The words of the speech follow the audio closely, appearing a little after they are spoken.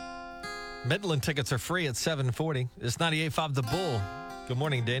Midland tickets are free at 7:40. It's 98.5 The Bull. Good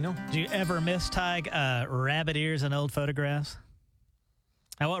morning, Daniel. Do you ever miss, Tige, rabbit ears in old photographs?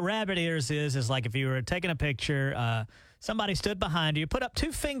 Now, what rabbit ears is like if you were taking a picture, somebody stood behind you, put up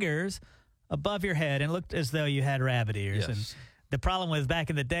two fingers above your head, and it looked as though you had rabbit ears. Yes. And the problem with back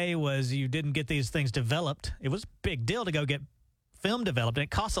in the day was you didn't get these things developed. It was a big deal to go get film developed, and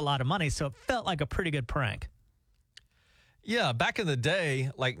it cost a lot of money, so it felt like a pretty good prank. Yeah, back in the day,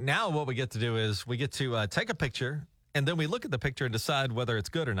 like now what we get to do is we get to take a picture, and then we look at the picture and decide whether it's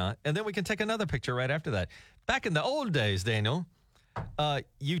good or not, and then we can take another picture right after that. Back in the old days, Daniel,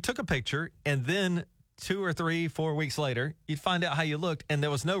 you took a picture, and then 2 or 3, 4 weeks later, you'd find out how you looked, and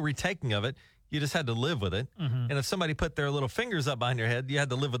there was no retaking of it. You just had to live with it. And if somebody put their little fingers up behind your head, you had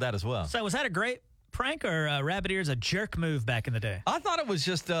to live with that as well. So was that a great prank or rabbit ears a jerk move back in the day? I thought it was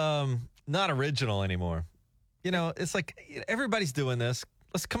just not original anymore. You know, it's like everybody's doing this.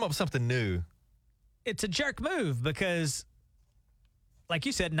 Let's come up with something new. It's a jerk move because, like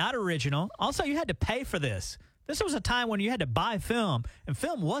you said, not original. Also, you had to pay for this. This was a time when you had to buy film, and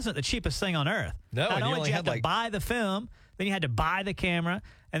film wasn't the cheapest thing on earth. No, not and only did you have to buy the film, then you had to buy the camera,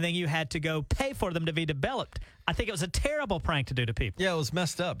 and then you had to go pay for them to be developed. I think it was a terrible prank to do to people. Yeah, it was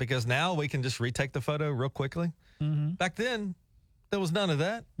messed up because now we can just retake the photo real quickly. Back then, there was none of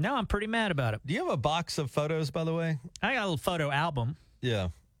that. No, I'm pretty mad about it. Do you have a box of photos, by the way? I got a little photo album. Yeah.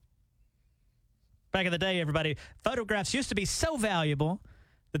 Back in the day, everybody, photographs used to be so valuable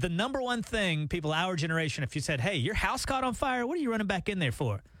that the number one thing people our generation, if you said, hey, your house caught on fire, what are you running back in there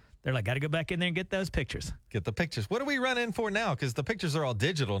for? They're like, got to go back in there and get those pictures. Get the pictures. What do we run in for now? Because the pictures are all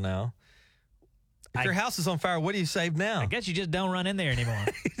digital now. If your house is on fire, what do you save now? I guess you just don't run in there anymore.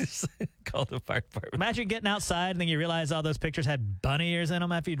 Just call the fire department. Imagine getting outside and then you realize all those pictures had bunny ears in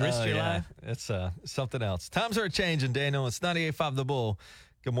them after you'd risked your life. It's something else. Times are changing, Daniel. It's 98.5 The Bull.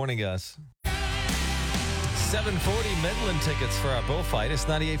 Good morning, guys. 7:40 Midland tickets for our bullfight. It's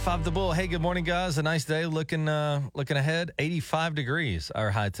 98.5 The Bull. Hey, good morning, guys. A nice day. Looking ahead. 85 degrees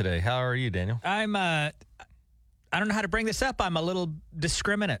our high today. How are you, Daniel? I don't know how to bring this up. I'm a little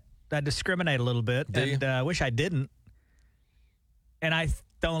discriminate. I discriminate a little bit, and I wish I didn't. And I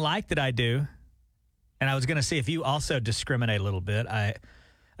don't like that I do. And I was going to see if you also discriminate a little bit. I,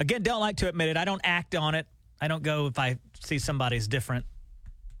 again, don't like to admit it. I don't act on it. I don't go if I see somebody's different,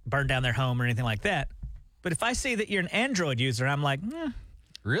 burn down their home or anything like that. But if I see that you're an Android user, I'm like,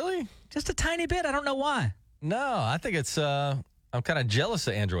 Really? Just a tiny bit. I don't know why. No, I think it's, I'm kind of jealous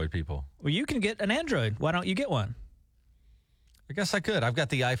of Android people. Well, you can get an Android. Why don't you get one? I guess I could. I've got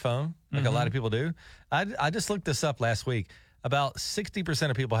the iPhone, like a lot of people do. I just looked this up last week. About 60%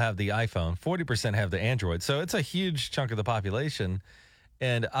 of people have the iPhone, 40% have the Android. So it's a huge chunk of the population.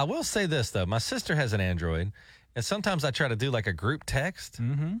 And I will say this, though. My sister has an Android, and sometimes I try to do like a group text.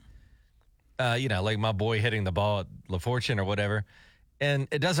 You know, like my boy hitting the ball at La Fortune or whatever. And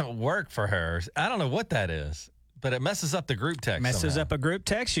it doesn't work for her. I don't know what that is, but it messes up the group text. Messes up a group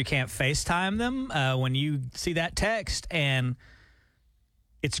text. You can't FaceTime them. When you see that text and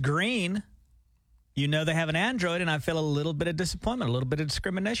it's green, you know they have an Android, and I feel a little bit of disappointment, a little bit of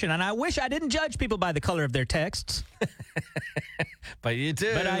discrimination. And I wish I didn't judge people by the color of their texts. But you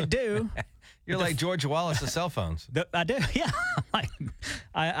do. But I do. You're like George Wallace of cell phones. I do, yeah.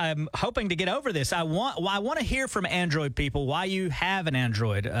 I'm hoping to get over this. I want to hear from Android people why you have an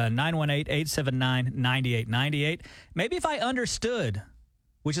Android. 918-879-9898. Maybe if I understood,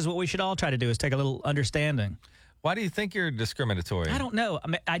 which is what we should all try to do, is take a little understanding. Why do you think you're discriminatory? I don't know.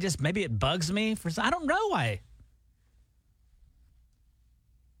 Maybe it bugs me. I don't know why.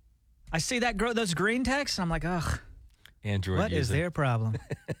 I see those green texts, and I'm like, ugh. Android What is user. their problem?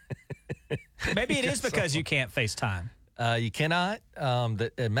 Maybe it is because you can't FaceTime. You cannot.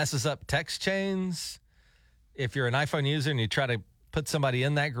 It messes up text chains. If you're an iPhone user and you try to put somebody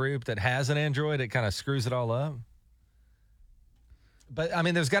in that group that has an Android, it kind of screws it all up. But, I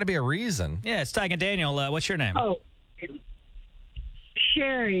mean, there's got to be a reason. Yeah, it's Tige and Daniel. What's your name? Oh,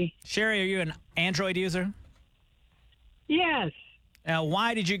 Sherry. Sherry, are you an Android user? Yes, Now,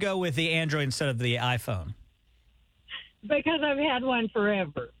 why did you go with the Android instead of the iPhone? because I've had one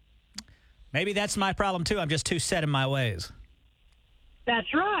forever. Maybe that's my problem, too. I'm just too set in my ways.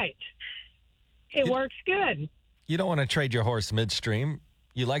 That's right. It works good. You don't want to trade your horse midstream.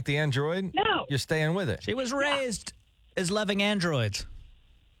 You like the Android? No. You're staying with it. She was raised as loving androids.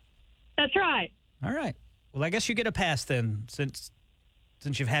 That's right. All right. Well, I guess you get a pass then, since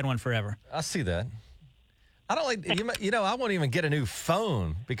you've had one forever. I see that. I don't like, I won't even get a new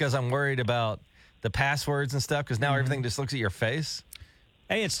phone because I'm worried about the passwords and stuff because now everything just looks at your face.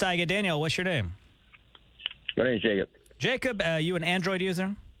 Hey, it's Tige and Daniel. What's your name? My name's Jacob. Jacob, you an Android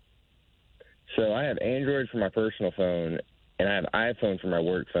user? So I have Android for my personal phone, and I have iPhone for my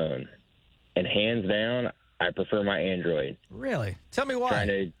work phone. And hands down, I prefer my Android. Really? Tell me why.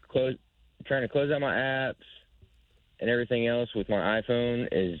 Trying to close out my apps and everything else with my iPhone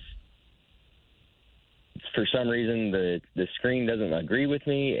is, for some reason, the screen doesn't agree with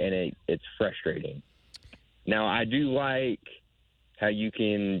me, and it's frustrating. Now, I do like how you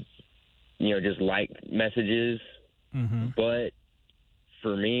can, just like messages, but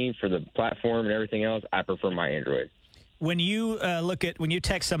for me, for the platform and everything else, I prefer my Android. When you when you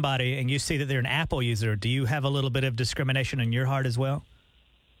text somebody and you see that they're an Apple user, do you have a little bit of discrimination in your heart as well?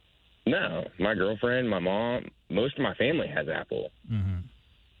 No, my girlfriend, my mom, most of my family has Apple.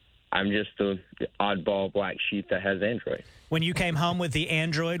 I'm just the oddball black sheep that has Android. When you came home with the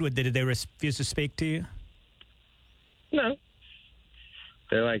Android, did they refuse to speak to you? No.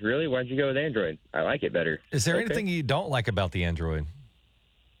 They're like, really? Why'd you go with Android? I like it better. Is there anything you don't like about the Android?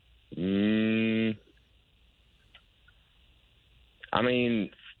 I mean,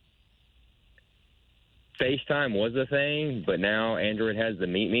 FaceTime was a thing, but now Android has the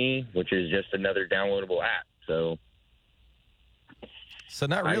Meet Me, which is just another downloadable app. So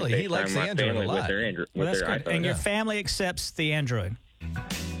not really. He likes the Android a lot. With their Android, Well, that's with their good. iPhone. And your family accepts the Android.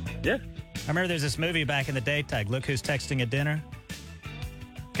 Yeah. I remember there's this movie back in the day, Tag, Look Who's Texting at Dinner.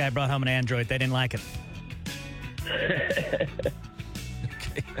 Guy brought home an Android. They didn't like it.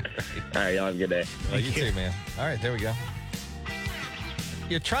 All right, y'all have a good day. Well, you too, man. All right, there we go.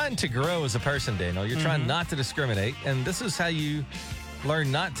 You're trying to grow as a person, Daniel. You're trying not to discriminate, and this is how you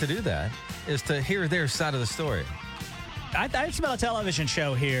learn not to do that, is to hear their side of the story. I smell a television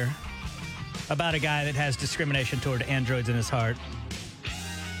show here about a guy that has discrimination toward androids in his heart.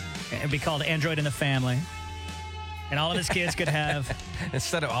 It'd be called Android in the Family. And all of his kids could have...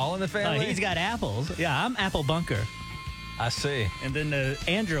 Instead of all in the family? He's got apples. Yeah, I'm Apple Bunker. I see. And then the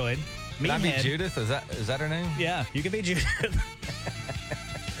Android... Can I be Judith? Is that her name? Yeah, you can be Judith.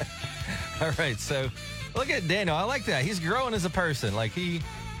 All right, so look at Daniel. I like that. He's growing as a person. Like he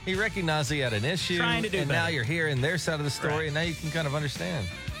recognized he had an issue. Trying to do and better. now you're hearing their side of the story, Right. and now you can kind of understand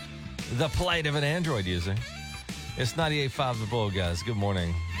the plight of an Android user. It's 98.5 The Bull, guys. Good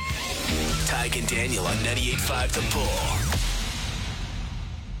morning. Tige and Daniel on 98.5 The Bull.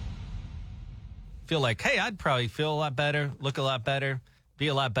 Feel like, hey, I'd probably feel a lot better, look a lot better, be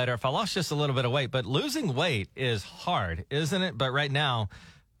a lot better if I lost just a little bit of weight. But losing weight is hard, isn't it? But right now,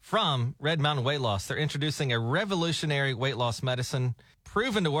 from Red Mountain Weight Loss, they're introducing a revolutionary weight loss medicine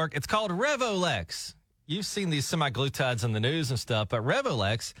proven to work. It's called Revolex. You've seen these semaglutides in the news and stuff, but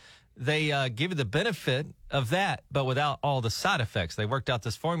Revolex, they give you the benefit of that, but without all the side effects. They worked out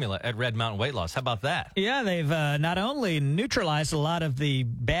this formula at Red Mountain Weight Loss. How about that? Yeah, they've not only neutralized a lot of the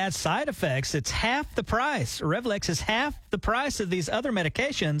bad side effects, it's half the price. Revolex is half the price of these other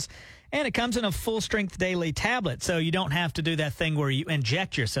medications, and it comes in a full-strength daily tablet, so you don't have to do that thing where you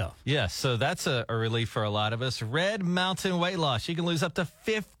inject yourself. Yes, so that's a relief for a lot of us. Red Mountain Weight Loss. You can lose up to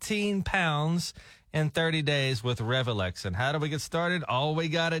 15 pounds in 30 days with Revolex. And how do we get started? All we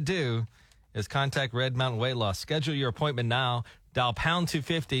got to do is contact Red Mountain Weight Loss. Schedule your appointment now. Dial pound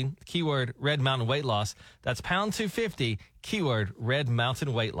 250, keyword Red Mountain Weight Loss. That's pound 250, keyword Red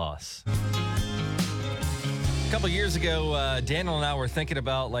Mountain Weight Loss. A couple years ago, Daniel and I were thinking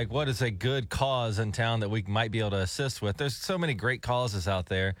about, like, what is a good cause in town that we might be able to assist with. There's so many great causes out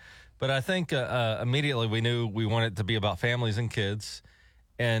there. But I think immediately we knew we wanted it to be about families and kids.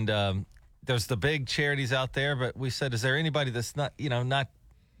 And there's the big charities out there, but we said, is there anybody that's not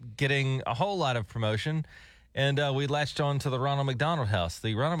getting a whole lot of promotion? And we latched on to the Ronald McDonald House.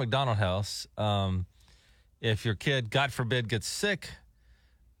 The Ronald McDonald House, if your kid, God forbid, gets sick,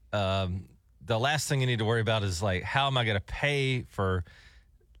 the last thing you need to worry about is, like, how am I going to pay for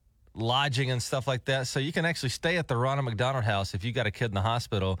lodging and stuff like that? So you can actually stay at the Ronald McDonald House if you got a kid in the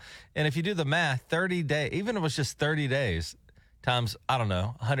hospital. And if you do the math, 30 days, even if it was just 30 days times, I don't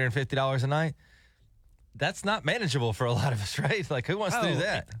know, $150 a night, that's not manageable for a lot of us, right? Like, who wants to do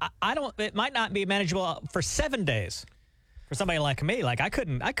that? I don't. It might not be manageable for 7 days for somebody like me. Like, I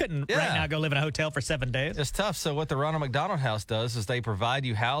couldn't right now go live in a hotel for 7 days. It's tough. So what the Ronald McDonald House does is they provide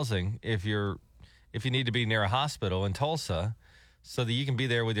you housing if you need to be near a hospital in Tulsa, so that you can be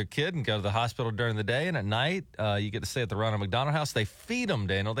there with your kid and go to the hospital during the day, and at night you get to stay at the Ronald McDonald House. They feed them,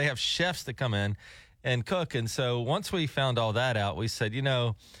 Daniel. They have chefs that come in and cook. And so once we found all that out, we said,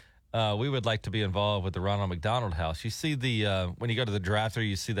 we would like to be involved with the Ronald McDonald House. You see when you go to the drive-thru,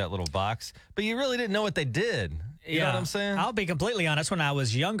 you see that little box, but you really didn't know what they did. You know what I'm saying? I'll be completely honest. When I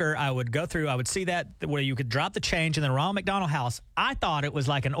was younger, I would see that where you could drop the change in the Ronald McDonald House. I thought it was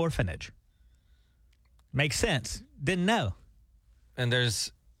like an orphanage. Makes sense. Didn't know. And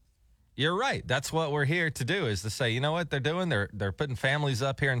there's You're right. That's what we're here to do, is to say, you know what they're doing? They're putting families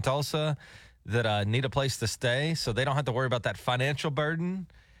up here in Tulsa that need a place to stay, so they don't have to worry about that financial burden.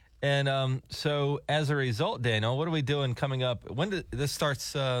 And so as a result, Daniel, what are we doing coming up? When this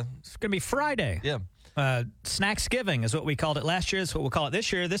starts? It's going to be Friday. Yeah. Snacksgiving is what we called it last year. Is what we'll call it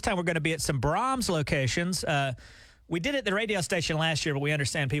this year. This time we're going to be at some Brahms locations. We did it at the radio station last year, but we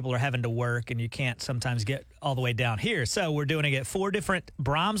understand people are having to work, and you can't sometimes get all the way down here. So we're doing it at 4 different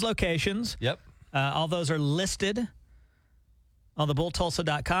Brahms locations. Yep. All those are listed on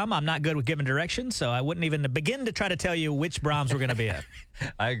thebulltulsa.com. I'm not good with giving directions, so I wouldn't even begin to try to tell you which Brahms we're going to be at.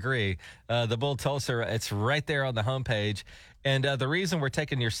 I agree. The Bull Tulsa, it's right there on the homepage. And the reason we're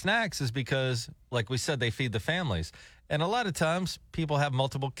taking your snacks is because, like we said, they feed the families. And a lot of times people have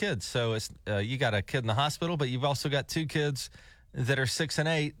multiple kids. So it's you got a kid in the hospital, but you've also got 2 kids that are 6 and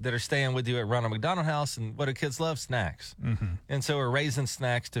 8 that are staying with you at Ronald McDonald House. And what do kids love? Snacks. Mm-hmm. And so we're raising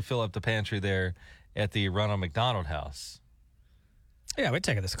snacks to fill up the pantry there at the Ronald McDonald House. Yeah, we're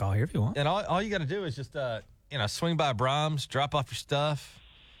taking this call here if you want. And all you got to do is just, swing by Brahms, drop off your stuff.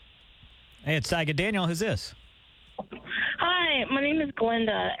 Hey, it's Tige and Daniel. Who's this? Hi, my name is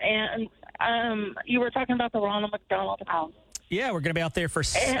Glenda, and you were talking about the Ronald McDonald House. Yeah, we're going to be out there for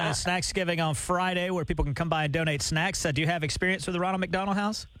Snacksgiving on Friday, where people can come by and donate snacks. Do you have experience with the Ronald McDonald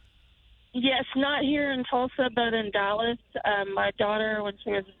House? Yes, not here in Tulsa, but in Dallas. My daughter, when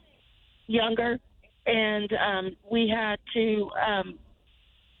she was younger, and we had to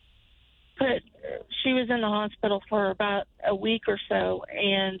she was in the hospital for about a week or so,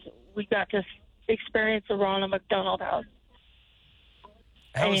 and we got to experience the Ronald McDonald House.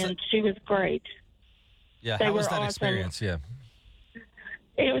 She was great. Yeah, how was that awesome. Experience? Yeah.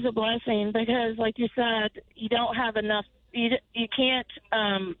 It was a blessing because, like you said, you don't have enough. You can't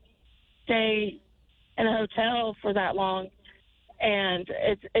stay in a hotel for that long, and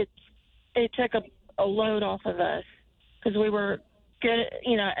it took a load off of us because we were good,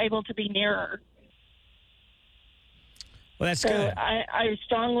 able to be nearer. Well, that's good. I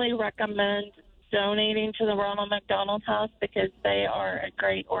strongly recommend donating to the Ronald McDonald House because they are a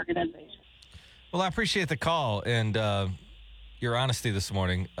great organization. Well, I appreciate the call and your honesty this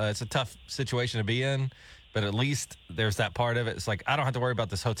morning. It's a tough situation to be in, but at least there's that part of it. It's like, I don't have to worry about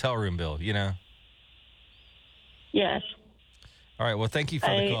this hotel room bill, Yes. All right. Well, thank you for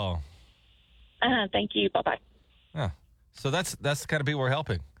the call. Thank you. Bye-bye. Yeah. So that's the kind of people we're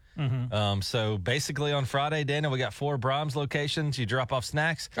helping. Mm-hmm. So basically on Friday, Daniel, we got 4 Brahms locations. You drop off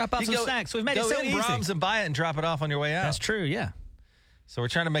snacks. Drop off some snacks. We've made it so easy. Go Brahms and buy it and drop it off on your way out. That's true, yeah. So we're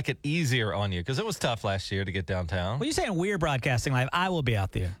trying to make it easier on you because it was tough last year to get downtown. Well, you're saying we're broadcasting live. I will be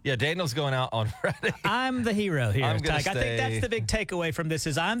out there. Yeah, Daniel's going out on Friday. I'm the hero here, Tige. I think that's the big takeaway from this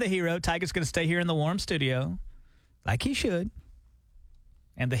is I'm the hero. Tiger's going to stay here in the warm studio like he should.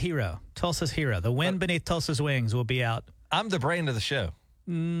 And the hero, Tulsa's hero, the wind beneath Tulsa's wings will be out. I'm the brain of the show.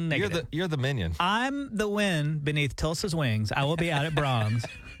 Negative. You're the minion. I'm the wind beneath Tulsa's wings. I will be out at Brahms.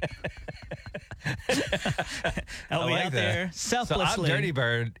 I'll be out there selflessly. So I'm Dirty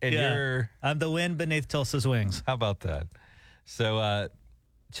Bird, and you're... I'm the wind beneath Tulsa's wings. How about that? So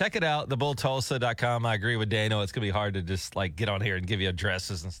check it out, thebulltulsa.com. I agree with Daniel. It's going to be hard to just get on here and give you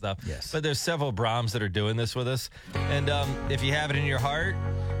addresses and stuff. Yes. But there's several Brahms that are doing this with us. And if you have it in your heart,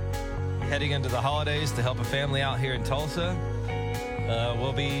 heading into the holidays to help a family out here in Tulsa,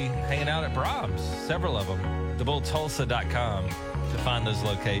 we'll be hanging out at Brahms, several of them. TheBullTulsa.com to find those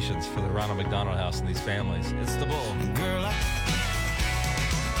locations for the Ronald McDonald House and these families. It's the Bull. Girl, I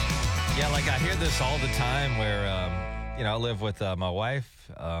hear this all the time where, I live with my wife.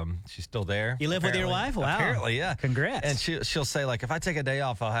 She's still there. You live with your wife? Wow. Apparently, yeah. Congrats. And she'll say, if I take a day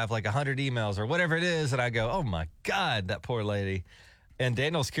off, I'll have 100 emails or whatever it is. And I go, oh, my God, that poor lady. And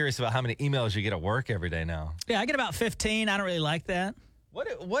Daniel's curious about how many emails you get at work every day now. Yeah, I get about 15. I don't really like that. What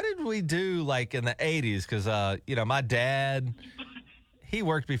did we do in the 80s? Because, my dad, he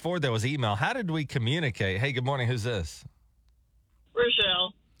worked before there was email. How did we communicate? Hey, good morning. Who's this?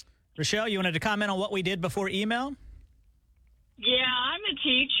 Rochelle. Rochelle, you wanted to comment on what we did before email? Yeah, I'm a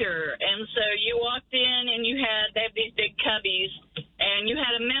teacher, and so you walked in and they have these big cubbies, and you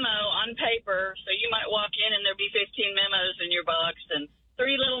had a memo on paper, so you might walk in and there'd be 15 memos in your box and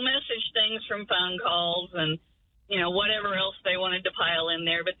 3 little message things from phone calls and, whatever else they wanted to pile in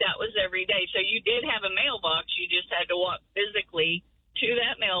there, but that was every day. So you did have a mailbox. You just had to walk physically to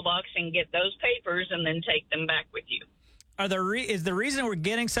that mailbox and get those papers and then take them back with you. Is the reason we're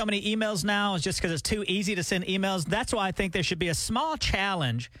getting so many emails now is just because it's too easy to send emails? That's why I think there should be a small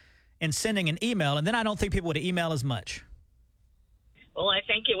challenge in sending an email, and then I don't think people would email as much. Well, I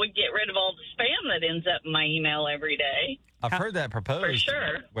think it would get rid of all the spam that ends up in my email every day. I've heard that proposed For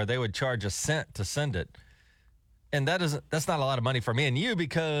sure. where they would charge a cent to send it. And that's not a lot of money for me and you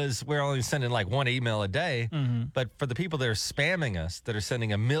because we're only sending like one email a day. Mm-hmm. But for the people that are spamming us, that are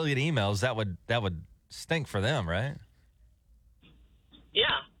sending a million emails, that would stink for them, right? Yeah.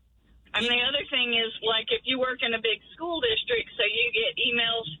 And the other thing is, like, if you work in a big school district, so you get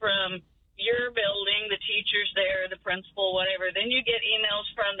emails from your building, the teachers there, the principal, whatever, then you get emails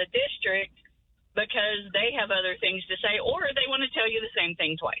from the district because they have other things to say, or they want to tell you the same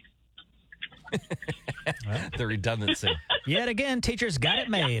thing twice. The redundancy. Yet again, teachers got it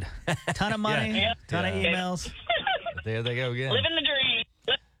made. Ton of money, Yeah. ton of emails. There they go again. Living the dream.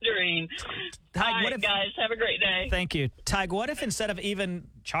 Living the dream. Tig, All what right, if- guys, have a great day. Thank you. Tig, what if instead of even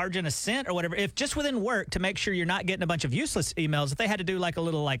charging a cent or whatever, if just within work to make sure you're not getting a bunch of useless emails, if they had to do like a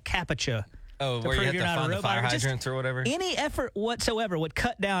little like CAPTCHA. Oh, to where you prove have you're to not a find the robot, fire or just hydrants or whatever? Any effort whatsoever would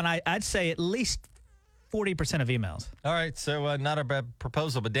cut down, I'd say, at least 40% of emails. All right, so not a bad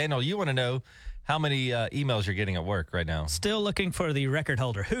proposal. But, Daniel, you want to know how many emails you're getting at work right now? Still looking for the record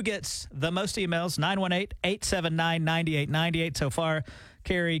holder. Who gets the most emails? 918-879-9898 so far.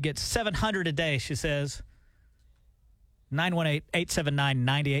 Carrie gets 700 a day, she says.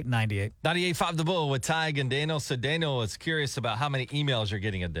 918-879-9898. 98.5 The Bull with Tige and Daniel. So Daniel is curious about how many emails you're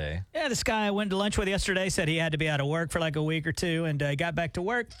getting a day. Yeah, this guy I went to lunch with yesterday said he had to be out of work for like a week or two, and got back to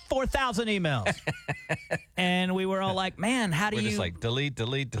work, 4,000 emails. And we were all like, man, how do We're you... just like, delete.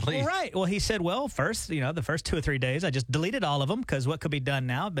 Well, right. Well, he said, well, first, the first 2 or 3 days, I just deleted all of them because what could be done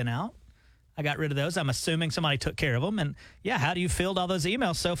now have been out. I got rid of those. I'm assuming somebody took care of them. And, yeah, how do you field all those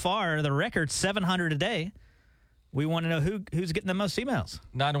emails so far? The record, 700 a day. We want to know who's getting the most emails.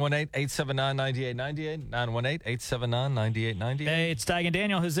 918-879-9898. 918-879-9898. Hey, it's Tige and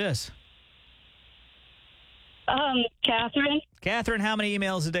Daniel. Who's this? Catherine. Catherine, how many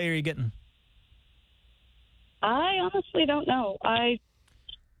emails a day are you getting? I honestly don't know. I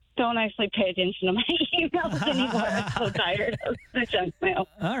don't actually pay attention to my emails anymore. I'm so tired of the junk mail.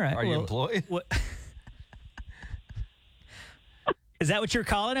 All right. Are you employed? What, is that what you're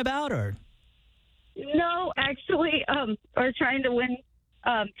calling about, or? No, actually, we're trying to win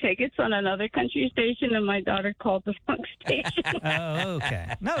tickets on another country station, and my daughter called the wrong station. Oh,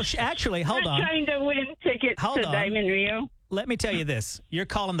 okay. No, actually, hold We're on. trying to win tickets Hold to on. Diamond Rio. Let me tell you this. You're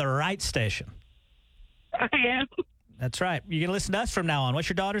calling the right station. I am. That's right. You can listen to us from now on. What's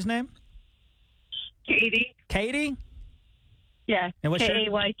your daughter's name? Katie. Katie? Yeah. And what's your-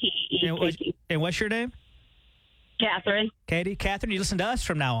 Kaytee. And what's your name? Catherine. Katie? Catherine, you listen to us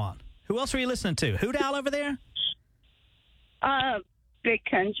from now on. Who else were you listening to? Hoot Owl over there? Big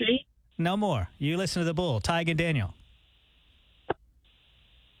Country. No more. You listen to the Bull, Tige and Daniel.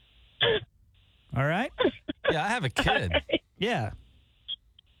 All right? Yeah, I have a kid. Yeah.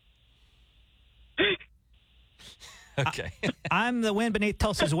 Okay. I'm the wind beneath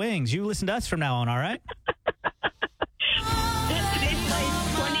Tulsa's wings. You listen to us from now on, all right? Today's my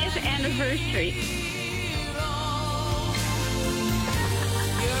 20th anniversary.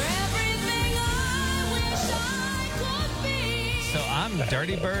 So I'm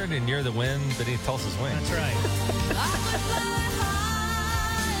Dirty Bird and you're the wind beneath Tulsa's wings. That's right.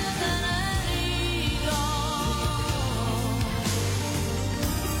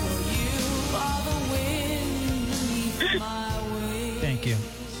 Thank you.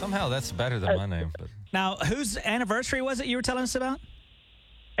 Somehow that's better than my name. But Now, whose anniversary was it you were telling us about?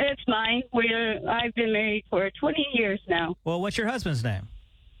 It's mine. I've been married for 20 years now. Well, what's your husband's name?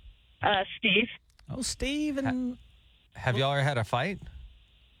 Steve. Oh, Steve and... have y'all ever had a fight?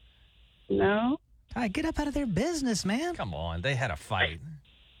 No. All right, get up out of their business, man. Come on, they had a fight.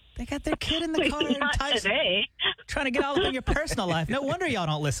 They got their kid in the car and Not Tyson today. trying to get all up in your personal life. No wonder y'all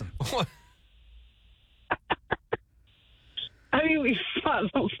don't listen. I mean, we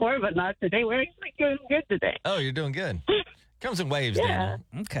fought before, but not today. We're actually doing good today. Oh, you're doing good. Comes in waves, Yeah. Daniel.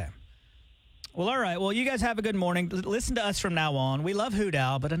 Okay. Well, all right. Well, you guys have a good morning. Listen to us from now on. We love Hoot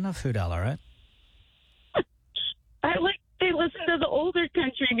Owl, but enough Hoot Owl, all right? I like to listen to the older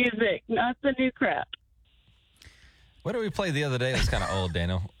country music, not the new crap. What did we play the other day? It was kind of old,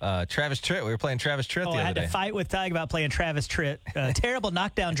 Daniel. Travis Tritt. We were playing Travis Tritt Oh, the I other had day. to fight with Tig about playing Travis Tritt. Terrible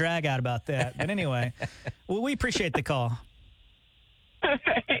knockdown drag out about that. But anyway, well, we appreciate the call. All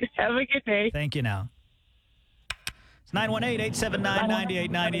right. Have a good day. Thank you now. It's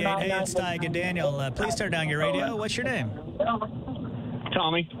 918-879-9898. Hey, it's Tig and Daniel. Please turn down your radio. What's your name?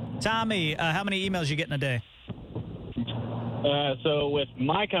 Tommy. Tommy, how many emails you get in a day? So with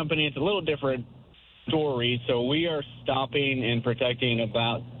my company, it's a little different story. So we are stopping and protecting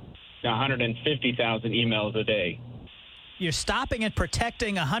about 150,000 emails a day. You're stopping and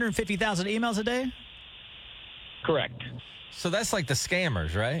protecting 150,000 emails a day? Correct. So that's like the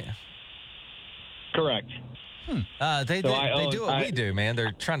scammers, right? Correct. They do what we do, man.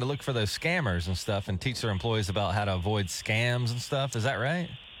 They're trying to look for those scammers and stuff and teach their employees about how to avoid scams and stuff. Is that right?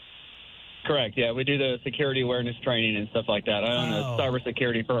 Correct. Yeah, we do the security awareness training and stuff like that. I own a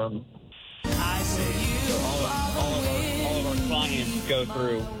cybersecurity firm. I see. All of our clients go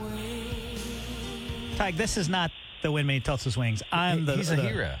through. Tige, this is not the Wind Me Tulsa's Wings. He's a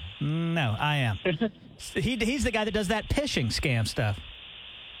hero. No, I am. He's the guy that does that phishing scam stuff.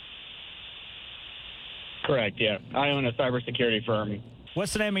 Correct, yeah. I own a cybersecurity firm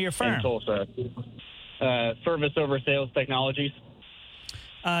What's the name of your firm? in Tulsa. Service Over Sales Technologies.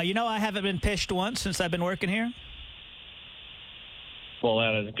 I haven't been pished once since I've been working here. Well,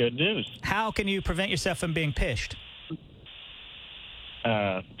 that is good news. How can you prevent yourself from being pished?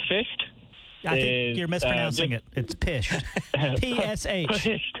 Fished? I think you're mispronouncing it. It's pished. P-S-H.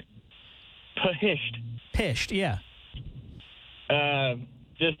 Pished. Pished, yeah.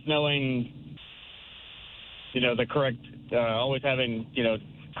 Just knowing, the correct, always having,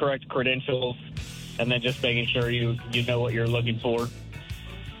 correct credentials, and then just making sure you know what you're looking for.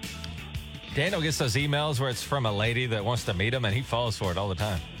 Daniel gets those emails where it's from a lady that wants to meet him, and he falls for it all the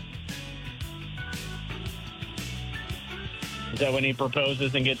time. Is that when he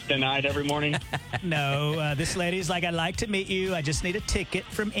proposes and gets denied every morning? No, this lady's like, I'd like to meet you. I just need a ticket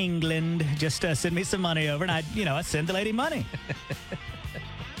from England. Just send me some money over, and I send the lady money.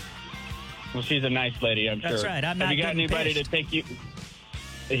 Well, she's a nice lady, I'm sure. That's right. I'm not Have you got getting anybody pished. to take you?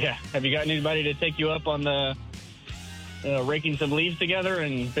 Yeah. Have you got anybody to take you up on the raking some leaves together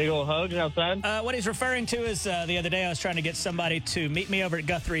and big old hugs outside? What he's referring to is the other day I was trying to get somebody to meet me over at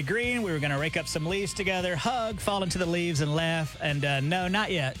Guthrie Green. We were going to rake up some leaves together, hug, fall into the leaves, and laugh. And no,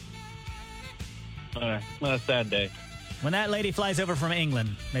 not yet. What a sad day. When that lady flies over from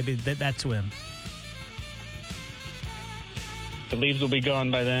England, maybe that's when. The leaves will be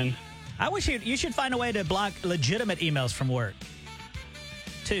gone by then. I wish you should find a way to block legitimate emails from work,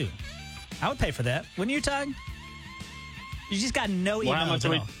 too. I would pay for that. Wouldn't you, Tige? You just got no emails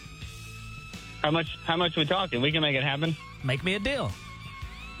at all. How much we talking? We can make it happen. Make me a deal.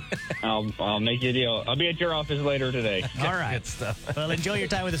 I'll make you a deal. I'll be at your office later today. All right. Good stuff. Well, enjoy your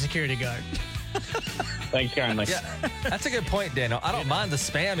time with the security guard. Thanks kindly. Yeah, that's a good point, Daniel. I don't mind the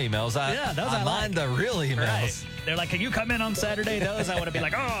spam emails. I mind the real emails. Right. They're like, can you come in on Saturday? Those I want to be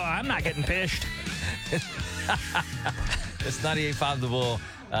like, oh, I'm not getting pished. It's 98.5 The Bull.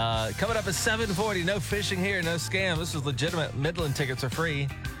 Coming up at 7:40. No fishing here, no scam. This is legitimate. Midland tickets are free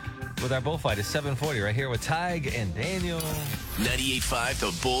with our bullfight. It's 7:40 right here with Tige and Daniel. 98.5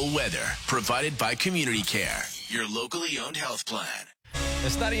 The Bull weather, provided by Community Care, your locally owned health plan.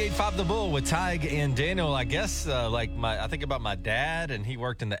 It's 98.5 The Bull with Tige and Daniel. I guess, I think about my dad, and he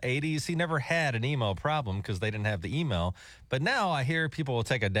worked in the 80s. He never had an email problem because they didn't have the email. But now I hear people will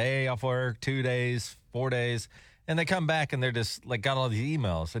take a day off work, 2 days, 4 days, and they come back and they're just got all these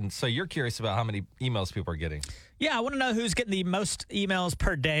emails. And so you're curious about how many emails people are getting. Yeah, I want to know who's getting the most emails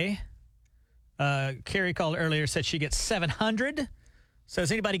per day. Carrie called earlier, said she gets 700. So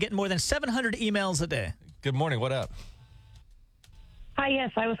is anybody getting more than 700 emails a day? Good morning. What up? Hi,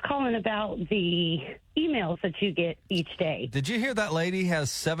 yes, I was calling about the emails that you get each day. Did you hear that lady has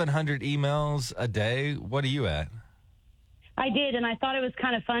 700 emails a day? What are you at? I did, and I thought it was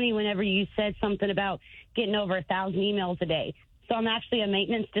kind of funny whenever you said something about getting over 1,000 emails a day. So I'm actually a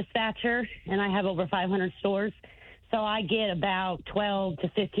maintenance dispatcher, and I have over 500 stores. So I get about 12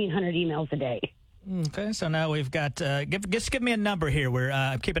 to 1,500 emails a day. Okay, so now we've got, just give me a number here.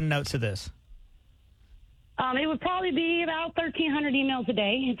 We're keeping notes of this. It would probably be about 1,300 emails a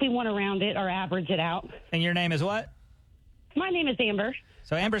day if we want to round it or average it out. And your name is what? My name is Amber.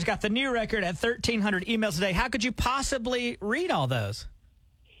 So Amber's got the new record at 1,300 emails a day. How could you possibly read all those?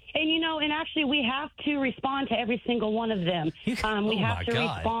 And actually we have to respond to every single one of them. We have to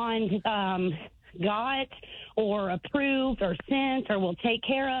respond got or approved or sent or we'll take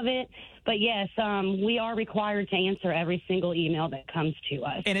care of it. But, yes, we are required to answer every single email that comes to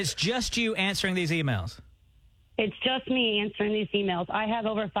us. And it's just you answering these emails? It's just me answering these emails. I have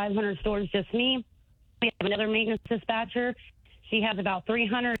over 500 stores, just me. We have another maintenance dispatcher. She has about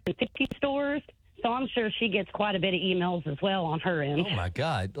 350 stores. So I'm sure she gets quite a bit of emails as well on her end. Oh, my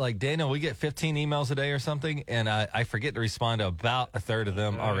God. Like, Daniel, we get 15 emails a day or something, and I forget to respond to about a third of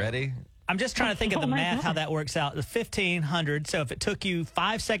them already. I'm just trying to think of the math, how that works out. The 1,500, so if it took you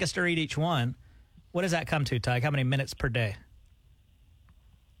 5 seconds to read each one, what does that come to, Tige? How many minutes per day?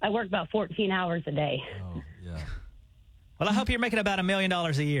 I work about 14 hours a day. Oh, yeah. Well, I hope you're making about $1 million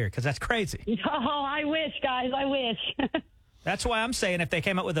a year, because that's crazy. Oh, I wish, guys. I wish. That's why I'm saying if they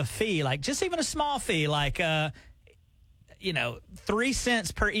came up with a fee, like just even a small fee, like 3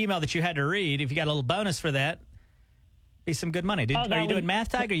 cents per email that you had to read, if you got a little bonus for that, be some good money. Are you doing math,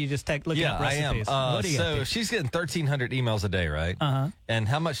 Tig, or you just looking up recipes? I am. What do you so she's getting 1,300 emails a day, right? Uh-huh. And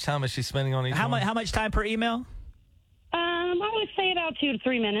how much time is she spending on each one? How much time per email? I would say about 2 to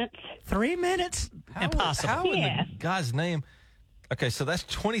 3 minutes. 3 minutes? Impossible. How in the God's name? Okay, so that's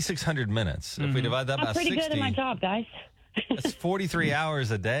 2,600 minutes. If we divide that by 60. I'm pretty good at my job, guys. That's 43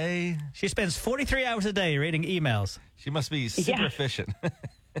 hours a day. She spends 43 hours a day reading emails. She must be super efficient.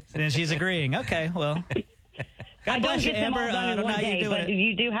 And she's agreeing. Okay, well. God bless you, Amber. I don't know how you do it.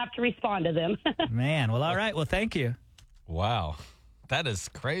 You do have to respond to them. Man, well, all right. Well, thank you. Wow. That is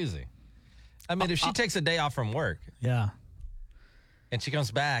crazy. I mean, if she takes a day off from work. Yeah. And she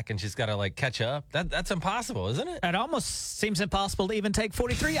comes back and she's got to catch up. That's impossible, isn't it? It almost seems impossible to even take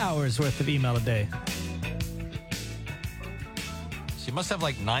 43 hours worth of email a day. She must have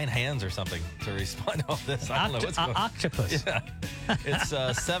 9 hands or something to respond to all this. I don't know what's going on. Octopus. Yeah. It's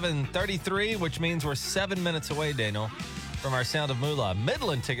 7:33, which means we're 7 minutes away, Daniel, from our Sound of Moolah.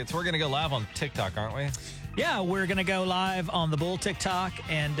 Midland tickets. We're going to go live on TikTok, aren't we? Yeah, we're going to go live on the Bull TikTok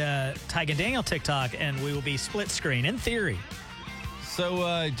and Tige and Daniel TikTok, and we will be split screen in theory.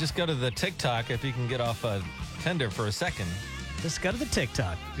 So just go to the TikTok if you can get off Tinder for a second. Just go to the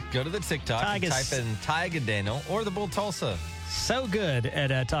TikTok. Go to the TikTok and type in Tige and Daniel or the Bull Tulsa. So good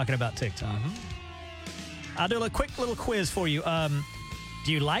at talking about TikTok. I'll do a quick little quiz for you.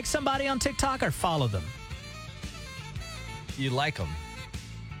 Do you like somebody on TikTok or follow them? You like them.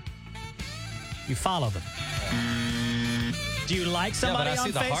 You follow them. Do you like somebody I on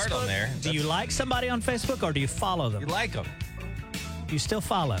see the Facebook? heart on there. Do you like somebody on Facebook or do you follow them? You like them. You still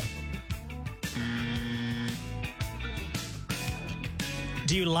follow.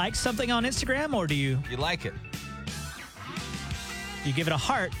 Do you like something on Instagram or do you like it? You give it a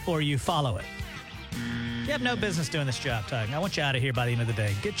heart or you follow it? You have no business doing this job, Tige. I want you out of here by the end of the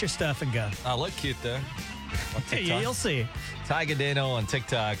day. Get your stuff and go. I look cute, though. You'll see. Tige and Daniel on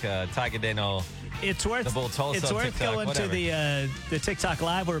TikTok. Tige and Daniel. It's worth the Bull Tulsa. It's worth TikTok, going whatever. to the TikTok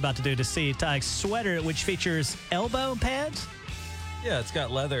live we're about to do to see Tige's sweater, which features elbow pads. Yeah, it's got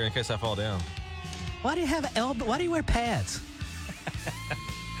leather in case I fall down. Why do you have elbow? Why do you wear pads?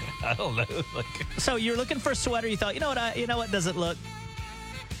 I don't know. So you're looking for a sweater. You thought, you know what doesn't look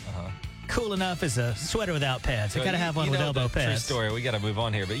cool enough is a sweater without pads. I got to have one with elbow pads. True story. We got to move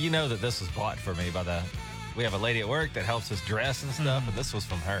on here, but you know that this was bought for me by we have a lady at work that helps us dress and stuff, and this was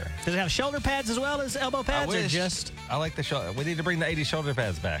from her. Does it have shoulder pads as well as elbow pads, or just? I like the shoulder. We need to bring the 80 shoulder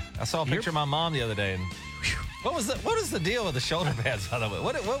pads back. I saw a picture of my mom the other day, and what was the deal with the shoulder pads, by the way?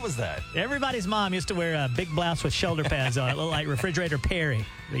 What was that? Everybody's mom used to wear a big blouse with shoulder pads on it, looked like Refrigerator Perry,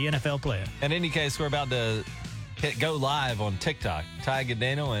 the NFL player. In any case, we're about to go live on TikTok. Tige and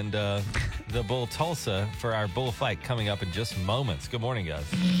Daniel and the Bull Tulsa for our bullfight coming up in just moments. Good morning, guys.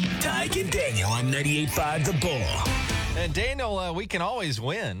 Tige and Daniel on 98.5 The Bull. And Daniel, we can always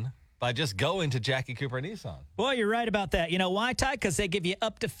win by just going to Jackie Cooper Nissan. Well, you're right about that. You know why, Tige? Because they give you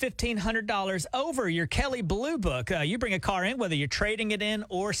up to $1,500 over your Kelley Blue Book. You bring a car in, whether you're trading it in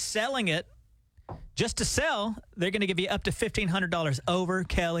or selling it, just to sell, they're going to give you up to $1,500 over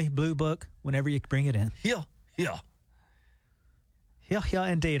Kelley Blue Book whenever you bring it in. Yeah,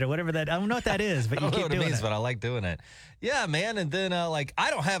 indeed, or whatever that. I don't know what that is, but you keep doing it. I don't know what it means, but I like doing it. Yeah, man. And then, I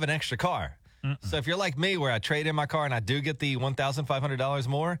don't have an extra car. So if you're like me, where I trade in my car and I do get the $1,500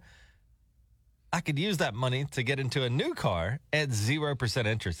 more, I could use that money to get into a new car at 0%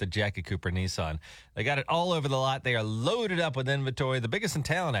 interest at Jackie Cooper Nissan. They got it all over the lot. They are loaded up with inventory, the biggest in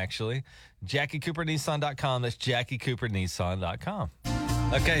town, actually. JackieCooperNissan.com. That's JackieCooperNissan.com.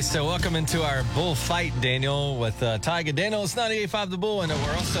 Okay, so welcome into our bullfight, Daniel, with Tige and Daniel. It's 98.5 The Bull, and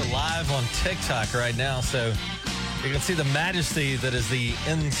we're also live on TikTok right now, so you can see the majesty that is the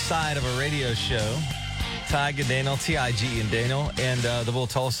inside of a radio show. Tige and Daniel, T-I-G and Daniel, and the Bull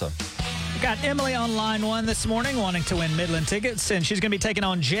Tulsa. We got Emily on line one this morning wanting to win Midland tickets, and she's going to be taking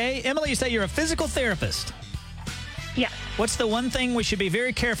on Jay. Emily, you say you're a physical therapist. Yes. What's the one thing we should be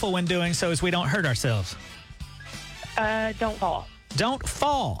very careful when doing so as we don't hurt ourselves? Don't fall. Don't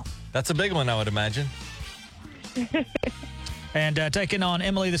fall. That's a big one, I would imagine. And taking on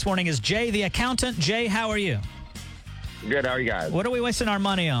Emily this morning is Jay, the accountant. Jay, how are you? Good. How are you guys? What are we wasting our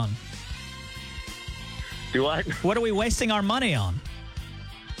money on? Do what? What are we wasting our money on?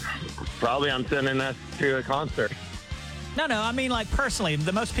 Probably on sending us to a concert. No, I mean like personally.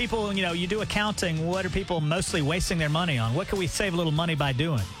 The most people, you do accounting. What are people mostly wasting their money on? What can we save a little money by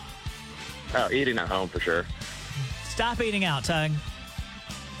doing? Oh, eating at home for sure. Stop eating out, Tige.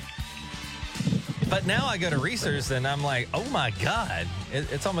 But now I go to Reese's and I'm like, oh my God,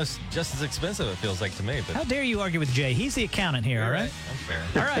 it's almost just as expensive, it feels like to me. But how dare you argue with Jay? He's the accountant here, all right? I'm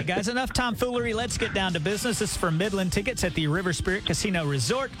fair. All right, guys, enough tomfoolery. Let's get down to business. This is for Midland tickets at the River Spirit Casino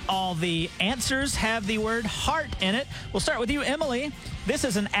Resort. All the answers have the word heart in it. We'll start with you, Emily. This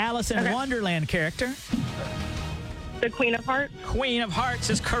is an Alice in Wonderland character. The Queen of Hearts. Queen of Hearts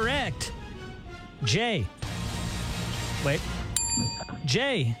is correct. Jay. Wait.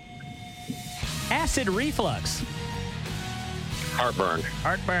 Jay. Acid reflux. Heartburn.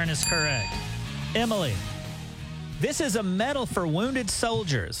 Heartburn is correct. Emily. This is a medal for wounded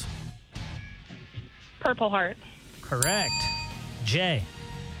soldiers. Purple Heart. Correct. Jay.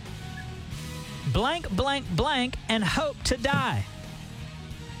 Blank, blank, blank, and hope to die.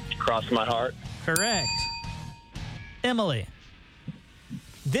 Cross my heart. Correct. Emily.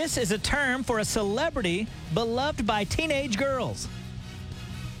 This is a term for a celebrity beloved by teenage girls.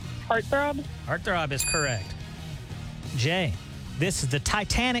 Heartthrob. Heartthrob is correct. Jay. This is the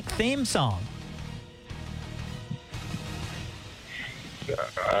Titanic theme song.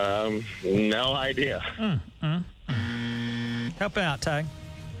 No idea. Help out, Ty.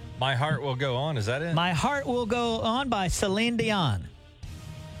 My Heart Will Go On, is that it? My Heart Will Go On by Celine Dion.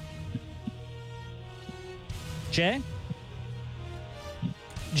 Jay?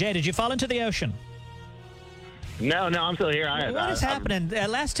 Jay, did you fall into the ocean? No, I'm still here. What is happening? The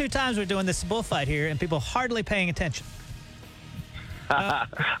last two times we're doing this bullfight here, and people hardly paying attention. I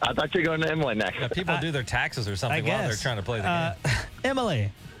thought you were going to Emily next. Yeah, people do their taxes or something while they're trying to play the game.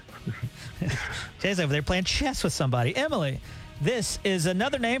 Emily. Jay's over there playing chess with somebody. Emily, this is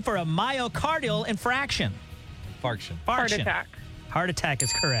another name for a myocardial infraction. Farction. Heart attack. Heart attack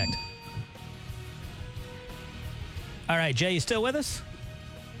is correct. All right, Jay, you still with us?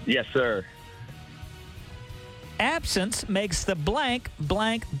 Yes, sir. Absence makes the blank,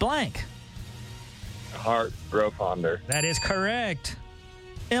 blank, blank. Heart profonder. That is correct.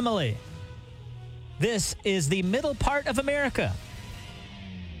 Emily, this is the middle part of America.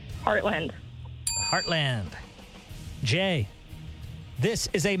 Heartland. Heartland. Jay, this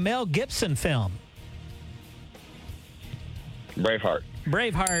is a Mel Gibson film. Braveheart.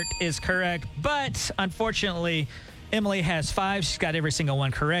 Braveheart is correct, but unfortunately, Emily has 5. She's got every single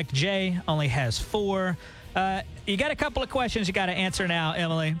one correct. Jay only has 4. You got a couple of questions you got to answer now,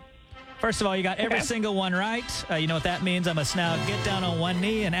 Emily. First of all, you got every single one right. You know what that means. I must now get down on one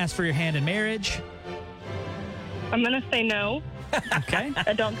knee and ask for your hand in marriage. I'm going to say no. Okay.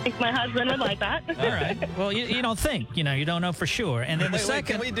 I don't think my husband would like that. All right. Well, you don't think. You know, you don't know for sure. And then the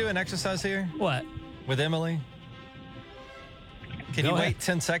second... Can we do an exercise here? What? With Emily? Can you wait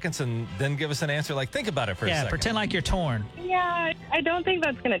 10 seconds and then give us an answer? Like, think about it for a second. Yeah, pretend like you're torn. Yeah, I don't think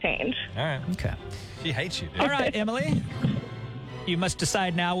that's going to change. All right. Okay. She hates you, dude. All right, Emily. You must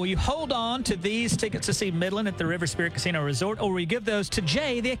decide now. Will you hold on to these tickets to see Midland at the River Spirit Casino Resort, or will you give those to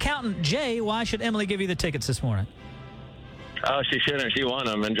Jay, the accountant? Jay, why should Emily give you the tickets this morning? Oh, she shouldn't. She won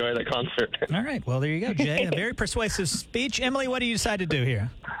them. Enjoy the concert. All right. Well, there you go, Jay. A very persuasive speech. Emily, what do you decide to do here?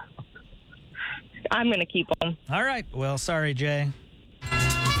 I'm going to keep them. All right. Well, sorry, Jay.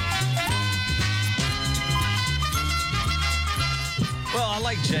 Well, I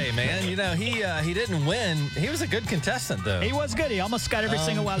like Jay, man. You know, he didn't win. He was a good contestant, though. He was good. He almost got every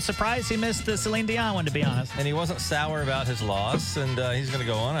single one. I was surprised he missed the Celine Dion one, to be honest. And he wasn't sour about his loss, and he's going to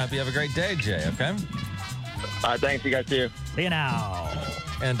go on. I hope you have a great day, Jay, okay? Thanks, you guys, too. See you now.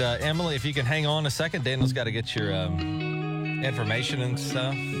 And, Emily, if you can hang on a second, Daniel's got to get your information and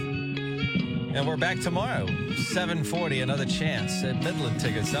stuff. And we're back tomorrow, 7:40, another chance at Midland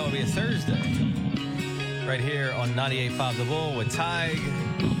tickets. That will be a Thursday. Right here on 98.5 The Bull with Tige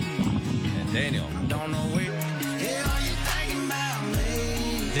and Daniel.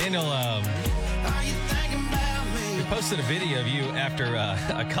 Daniel, you posted a video of you after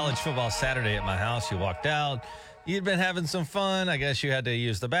a college football Saturday at my house. You walked out. You'd been having some fun. I guess you had to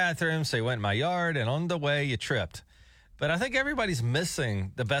use the bathroom, so you went in my yard, and on the way, you tripped. But I think everybody's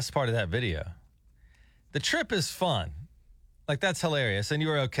missing the best part of that video. The trip is fun. Like, that's hilarious, and you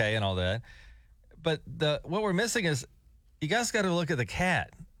were okay and all that. But what we're missing is you guys got to look at the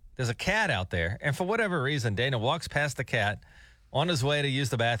cat. There's a cat out there, and for whatever reason, Dana walks past the cat on his way to use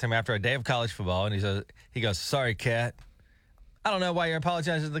the bathroom after a day of college football, and he goes, "Sorry, cat." I don't know why you're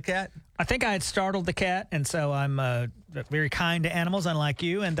apologizing to the cat. I think I had startled the cat, and so I'm very kind to animals, unlike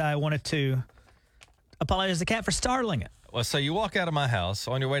you, and I wanted to apologize to the cat for startling it. Well, so you walk out of my house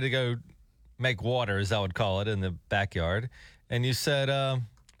on your way to go make water, as I would call it, in the backyard, and you said,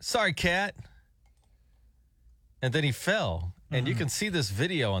 "Sorry, cat." And then he fell. And you can see this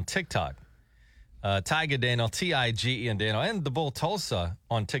video on TikTok Tige and Daniel, Tige and Daniel, and the Bull Tulsa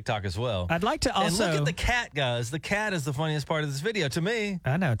on TikTok as well. I'd like to also... And look at the cat, guys. The cat is the funniest part of this video to me.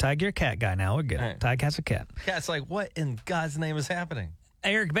 I know. Tige, you're a cat guy now. We're good. Right. Tige has a cat. Cat's like, what in God's name is happening?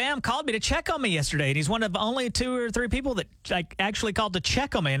 Eric Bam called me to check on me yesterday, and he's one of only 2 or 3 people that actually called to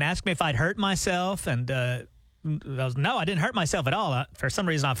check on me and asked me if I'd hurt myself. And no, I didn't hurt myself at all. For some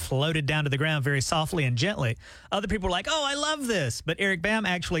reason, I floated down to the ground very softly and gently. Other people were like, oh, I love this. But Eric Bam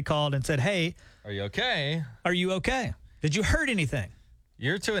actually called and said, hey, are you okay? Are you okay? Did you hurt anything?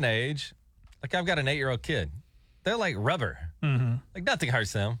 You're to an age, like I've got an 8-year-old kid. They're like rubber. Mm-hmm. Like nothing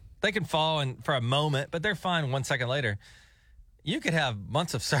hurts them. They can fall for a moment, but they're fine 1 second later. You could have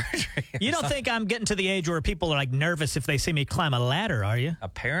months of surgery. You don't think I'm getting to the age where people are like nervous if they see me climb a ladder, are you?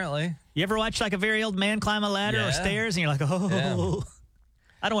 Apparently. You ever watch like a very old man climb a ladder or stairs and you're like, oh, yeah.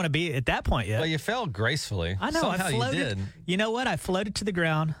 I don't want to be at that point yet. Well, you fell gracefully. I know. Somehow I floated. You did. You know what? I floated to the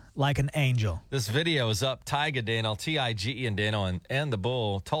ground like an angel. This video is up. Tige Daniel, Tige and Daniel, and the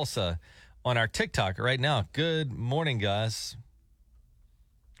Bull Tulsa on our TikTok right now. Good morning, guys.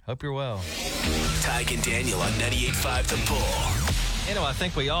 Hope you're well. Tige and Daniel on 98.5 The Bull. You know, I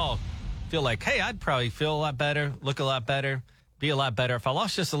think we all feel like, hey, I'd probably feel a lot better, look a lot better, be a lot better if I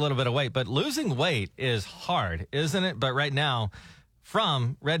lost just a little bit of weight. But losing weight is hard, isn't it? But right now,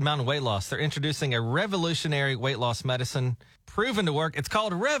 from Red Mountain Weight Loss, they're introducing a revolutionary weight loss medicine proven to work. It's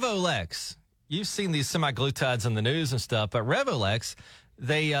called Revolex. You've seen these semaglutides in the news and stuff, but Revolex,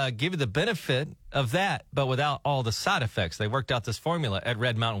 they give you the benefit of that, but without all the side effects. They worked out this formula at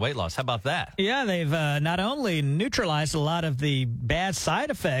Red Mountain Weight Loss. How about that? Yeah, they've not only neutralized a lot of the bad side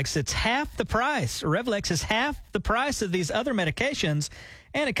effects, it's half the price. Revolex is half the price of these other medications,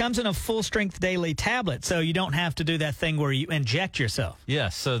 and it comes in a full-strength daily tablet, so you don't have to do that thing where you inject yourself.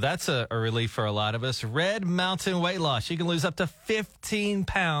 Yes, so that's a relief for a lot of us. Red Mountain Weight Loss. You can lose up to 15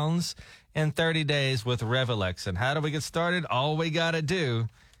 pounds in 30 days with Revolex. And how do we get started? All we got to do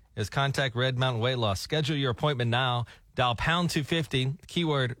is contact Red Mountain Weight Loss. Schedule your appointment now. Dial pound 250,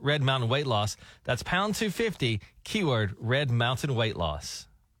 keyword Red Mountain Weight Loss. That's pound 250, keyword Red Mountain Weight Loss.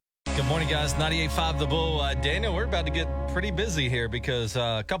 Good morning, guys. 98.5 The Bull. Daniel, we're about to get pretty busy here because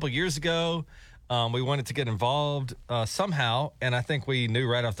a couple years ago, we wanted to get involved somehow, and I think we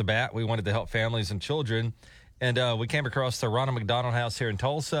knew right off the bat we wanted to help families and children. And we came across the Ronald McDonald House here in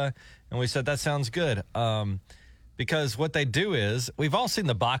Tulsa, and we said, that sounds good. Because what they do is, we've all seen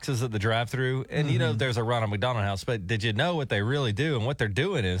the boxes at the drive-thru, and you know there's a Ronald McDonald House, but did you know what they really do? And what they're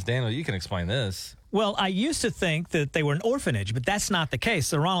doing is, Daniel, you can explain this. Well, I used to think that they were an orphanage, but that's not the case.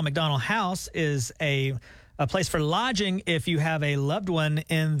 The Ronald McDonald House is a place for lodging if you have a loved one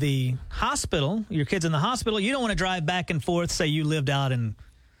in the hospital, your kid's in the hospital. You don't want to drive back and forth, say you lived out in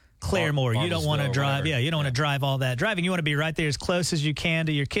Claremore. You don't want to drive. Yeah, you don't want to drive all that driving. You want to be right there as close as you can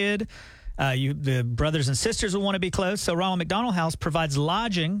to your kid. The brothers and sisters will want to be close. So Ronald McDonald House provides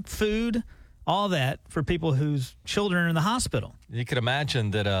lodging, food, all that for people whose children are in the hospital. You could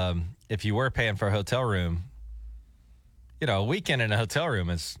imagine that if you were paying for a hotel room, you know, a weekend in a hotel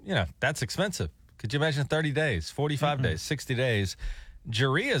room is, you know, that's expensive. Could you imagine 30 days, 45 days, 60 days?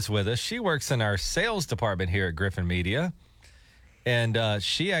 Jaria's with us. She works in our sales department here at Griffin Media. And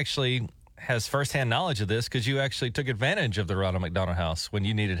she actually has firsthand knowledge of this because you actually took advantage of the Ronald McDonald House when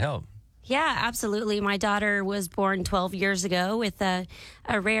you needed help. Yeah, absolutely. My daughter was born 12 years ago with a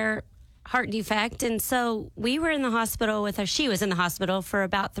rare heart defect. And so we were in the hospital with her. She was in the hospital for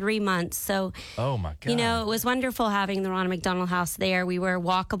about 3 months. So, oh my God. You know, it was wonderful having the Ronald McDonald House there. We were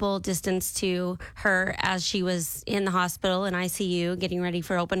walkable distance to her as she was in the hospital in ICU getting ready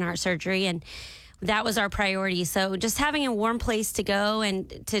for open heart surgery. And that was our priority. So just having a warm place to go and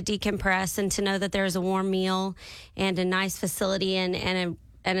to decompress and to know that there's a warm meal and a nice facility and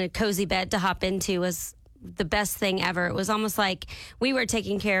a cozy bed to hop into was the best thing ever. It was almost like we were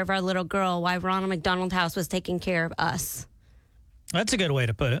taking care of our little girl while Ronald McDonald House was taking care of us. That's a good way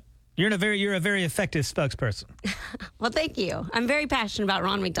to put it. You're a very effective spokesperson. Well, thank you. I'm very passionate about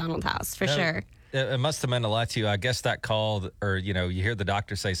Ronald McDonald House, for sure. It must have meant a lot to you. I guess that call, or, you know, you hear the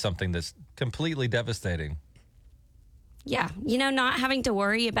doctor say something that's completely devastating. Yeah. You know, not having to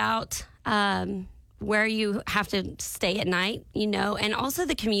worry about where you have to stay at night, you know, and also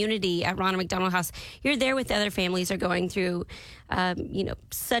the community at Ronald McDonald House. You're there with other families who are going through, you know,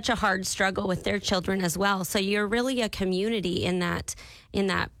 such a hard struggle with their children as well. So you're really a community in that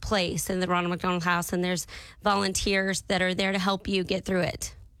place, in the Ronald McDonald House, and there's volunteers that are there to help you get through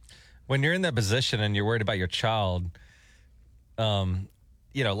it. When you're in that position and you're worried about your child,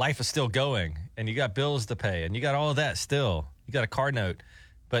 you know, life is still going and you got bills to pay and you got all of that still. You got a car note.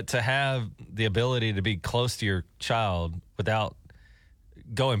 But to have the ability to be close to your child without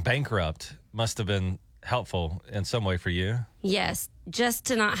going bankrupt must have been helpful in some way for you. Yes, just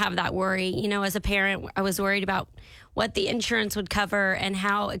to not have that worry. You know, as a parent, I was worried about what the insurance would cover and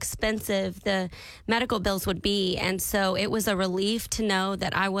how expensive the medical bills would be. And so it was a relief to know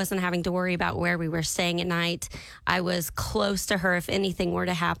that I wasn't having to worry about where we were staying at night. I was close to her if anything were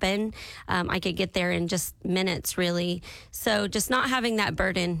to happen. I could get there in just minutes, really. So just not having that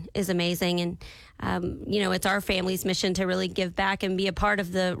burden is amazing. And you know, it's our family's mission to really give back and be a part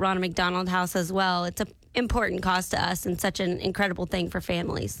of the Ronald McDonald House as well. It's an important cause to us and such an incredible thing for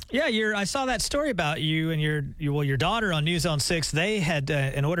families. Yeah, I saw that story about you and your daughter on News on 6. They had,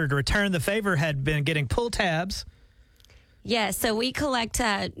 in order to return the favor, had been getting pull tabs. Yeah, so we collect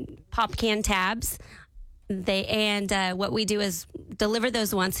pop can tabs. What we do is deliver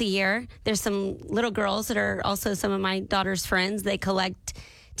those once a year. There's some little girls that are also some of my daughter's friends. They collect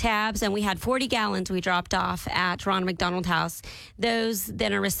tabs, and we had 40 gallons we dropped off at Ronald McDonald House. Those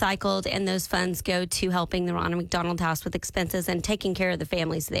then are recycled, and those funds go to helping the Ronald McDonald House with expenses and taking care of the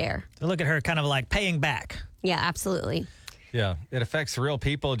families there. So look at her kind of like paying back. Yeah, absolutely. Yeah, it affects real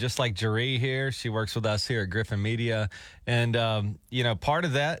people, just like Jeree here. She works with us here at Griffin Media. And, you know, part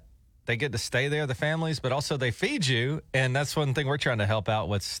of that, they get to stay there, the families, but also they feed you. And that's one thing we're trying to help out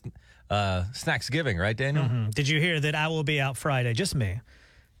with Snacks Giving, right, Daniel? Mm-hmm. Did you hear that I will be out Friday? Just me.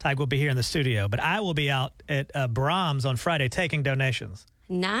 Tig will be here in the studio, but I will be out at Brahms on Friday taking donations.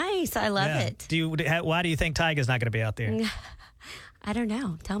 Nice. I love it. Why do you think Tig is not going to be out there? I don't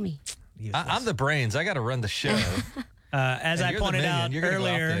know. Tell me. I'm the brains. I got to run the show. As I pointed out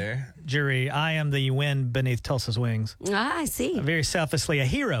earlier, Jeree, I am the wind beneath Tulsa's wings. I see. Very selfishly a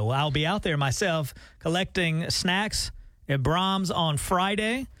hero. I'll be out there myself collecting snacks at Brahms on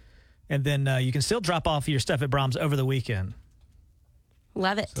Friday, and then you can still drop off your stuff at Brahms over the weekend.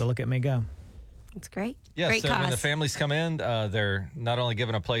 Love it. So look at me go. It's great. Yeah, great so cause. when the families come in, they're not only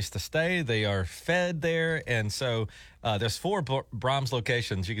given a place to stay, they are fed there. And so there's 4 Brahms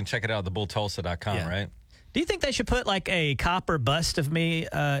locations. You can check it out at thebulltulsa.com, right? Do you think they should put like a copper bust of me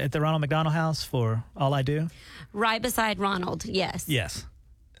at the Ronald McDonald House for all I do? Right beside Ronald, yes. Yes.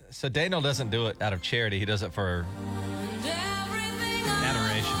 So Daniel doesn't do it out of charity. He does it for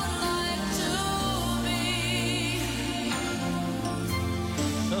adoration.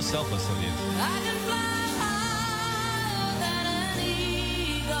 So selfless of you.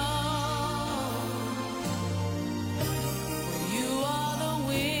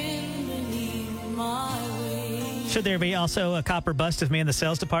 Should there be also a copper bust of me in the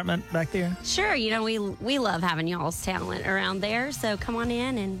sales department back there? Sure. You know, we love having y'all's talent around there. So come on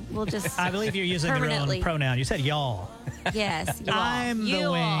in and we'll just I believe you're using your own pronoun. You said y'all. Yes. You I'm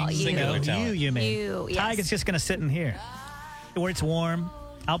the wings. You mean. You, yes. Tig is just going to sit in here where it's warm.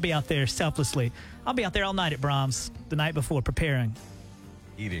 I'll be out there selflessly. I'll be out there all night at Brahms the night before preparing.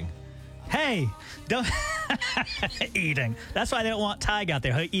 Eating. Hey, don't eating. That's why they don't want Tig out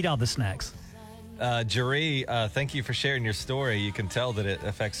there. He'll eat all the snacks. Jeree, thank you for sharing your story. You can tell that it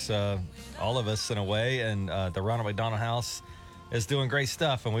affects all of us in a way, and the Ronald McDonald House is doing great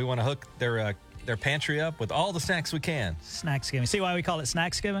stuff, and we want to hook their pantry up with all the snacks we can. Snacksgiving. See why we call it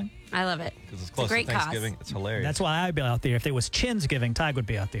Snacksgiving? I love it. Because it's close to Thanksgiving. It's hilarious. That's why I'd be out there. If it was Chinsgiving, Tig would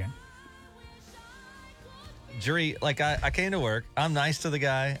be out there. Jeree, like I came to work. I'm nice to the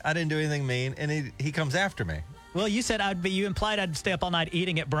guy. I didn't do anything mean, and he comes after me. Well, you said you implied I'd stay up all night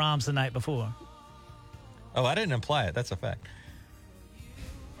eating at Brahms the night before. Oh, I didn't imply it. That's a fact.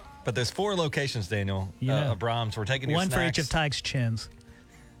 But there's 4 locations, Daniel, of Brahms. We're taking your one snacks. for each of Tig's chins.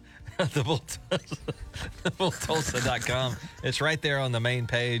 thebulltulsa.com. It's right there on the main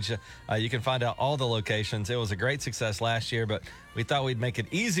page. You can find out all the locations. It was a great success last year, but we thought we'd make it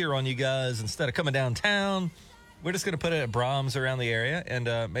easier on you guys. Instead of coming downtown, we're just going to put it at Brahms around the area and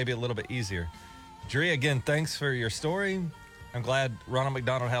maybe a little bit easier. Jeree, again, thanks for your story. I'm glad Ronald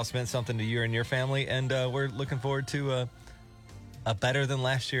McDonald House meant something to you and your family, and we're looking forward to a better than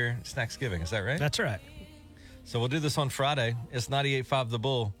last year Snacksgiving. Is that right? That's right. So we'll do this on Friday. It's 98.5 The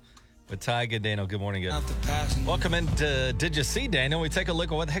Bull with Tige and Daniel. Good morning, guys. Welcome into Did You See, Daniel? We take a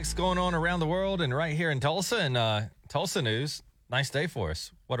look at what the heck's going on around the world and right here in Tulsa. And Tulsa news, nice day for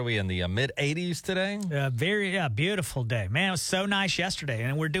us. What are we in the mid-80s today? Very beautiful day. Man, it was so nice yesterday,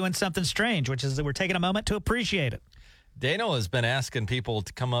 and we're doing something strange, which is that we're taking a moment to appreciate it. Daniel has been asking people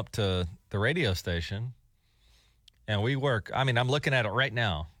to come up to the radio station, and we work. I mean, I'm looking at it right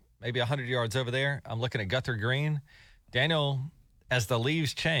now, maybe 100 yards over there. I'm looking at Guthrie Green. Daniel, as the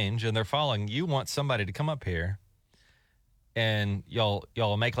leaves change and they're falling, you want somebody to come up here, and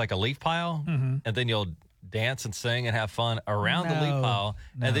y'all make like a leaf pile, and then you'll dance and sing and have fun around the leaf pile,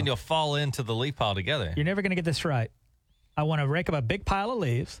 and then you'll fall into the leaf pile together. You're never going to get this right. I want to rake up a big pile of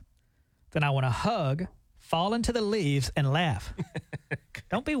leaves. then I want to hug, fall into the leaves, and laugh.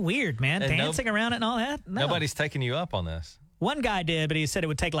 Don't be weird, man. And dancing around it and all that. No. Nobody's taking you up on this. One guy did, but he said it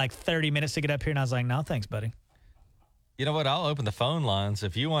would take like 30 minutes to get up here, and I was like, no, thanks, buddy. You know what? I'll open the phone lines.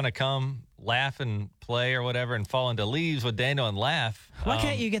 If you want to come laugh and play or whatever and fall into leaves with Daniel and laugh. Why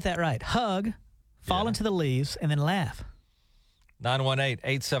can't you get that right? Hug, fall into the leaves, and then laugh.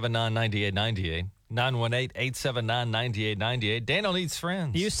 918-879-9898. 918-879-9898. Daniel needs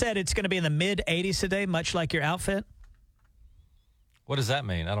friends. You said it's going to be in the mid-80s today, much like your outfit. What does that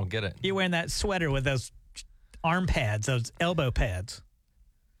mean? I don't get it. You're wearing that sweater with those arm pads, those elbow pads.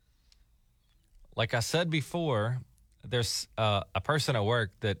 Like I said before, there's a person at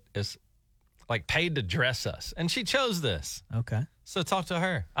work that is like paid to dress us, and she chose this. Okay. So talk to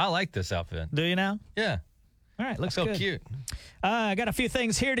her. I like this outfit. Do you now? Yeah. All right, looks I feel good. cute. I got a few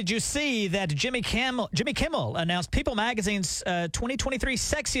things here. Did you see that Jimmy Kimmel announced People Magazine's 2023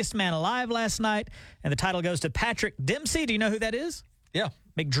 Sexiest Man Alive last night, and the title goes to Patrick Dempsey. Do you know who that is? Yeah.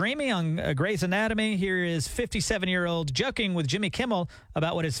 McDreamy on Grey's Anatomy. Here is 57-year-old joking with Jimmy Kimmel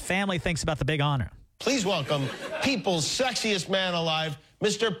about what his family thinks about the big honor. Please welcome People's Sexiest Man Alive,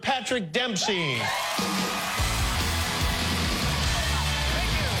 Mr. Patrick Dempsey.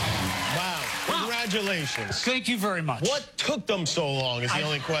 Congratulations. Thank you very much. What took them so long is the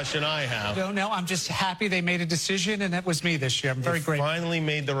only question I have. Don't know. I'm just happy they made a decision, and that was me this year. I'm very grateful. Finally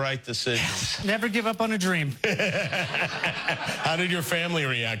made the right decision. Yes. Never give up on a dream. How did your family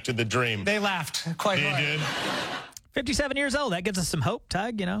react to the dream? They laughed quite hard. They did? 57 years old. That gives us some hope,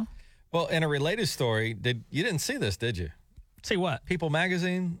 Tig, you know. Well, in a related story, you didn't see this, did you? See what? People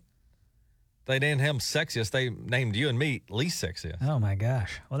Magazine, they named him sexiest. They named you and me least sexiest. Oh, my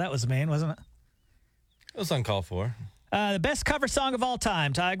gosh. Well, that was mean, wasn't it? It was uncalled for. The best cover song of all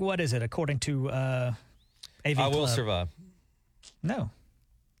time, Tig. What is it, according to AV I Will Club? Survive. No. In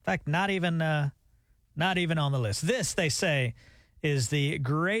fact, not even on the list. This, they say, is the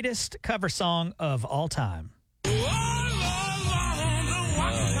greatest cover song of all time.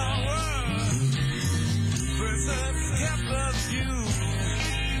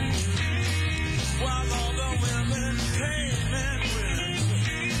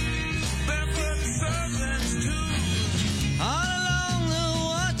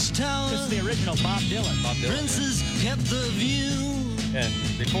 This is the original Bob Dylan. Bob Dylan. Princes kept the view. And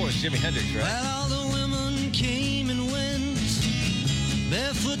before it was Jimi Hendrix, right? While all the women came and went.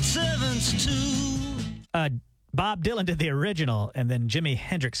 Barefoot servants too. Bob Dylan did the original, and then Jimi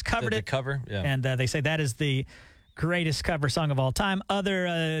Hendrix covered the it. cover, yeah. And they say that is the greatest cover song of all time.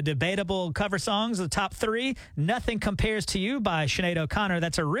 Other debatable cover songs, the top three, Nothing Compares to You by Sinead O'Connor.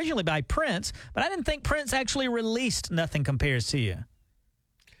 That's originally by Prince, but I didn't think Prince actually released Nothing Compares to You.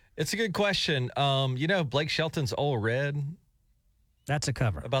 It's a good question. You know Blake Shelton's Old Red? That's a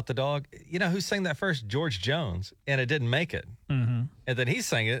cover. About the dog? You know who sang that first? George Jones, and it didn't make it. Mm-hmm. And then he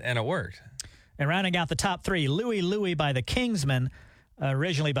sang it, and it worked. And rounding out the top three, Louie Louie by the Kingsmen,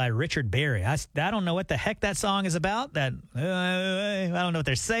 originally by Richard Berry. I don't know what the heck that song is about. I don't know what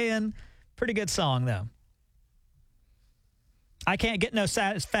they're saying. Pretty good song, though. I Can't Get No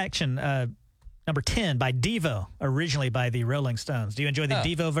Satisfaction, number 10 by Devo, originally by the Rolling Stones. Do you enjoy the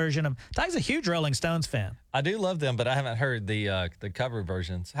Devo version of? Ty's a huge Rolling Stones fan. I do love them, but I haven't heard the cover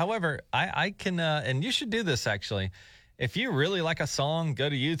versions. However, I can, and you should do this actually. If you really like a song, go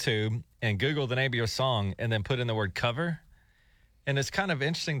to YouTube and Google the name of your song and then put in the word cover. And it's kind of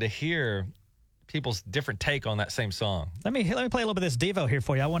interesting to hear people's different take on that same song. Let me play a little bit of this Devo here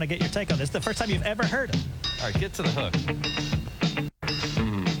for you. I want to get your take on this. It's the first time you've ever heard it. All right, get to the hook.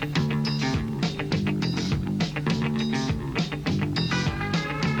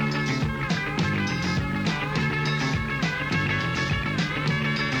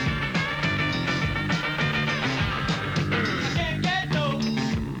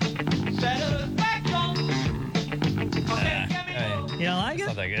 You don't like it?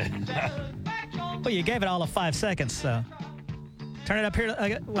 Not that good. Well, you gave it all of 5 seconds, so. Turn it up here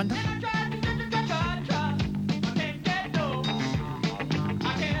one time.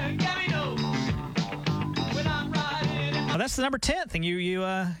 Well, that's the number 10th, and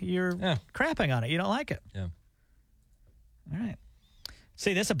you're crapping on it. You don't like it. Yeah. All right.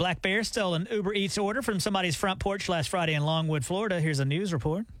 See, this a black bear stole an Uber Eats order from somebody's front porch last Friday in Longwood, Florida. Here's a news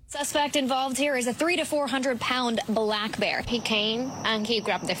report. Suspect involved here is a 300 to 400 pound black bear. He came and he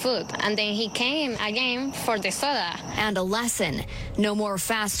grabbed the food, and then he came again for the soda. And a lesson: no more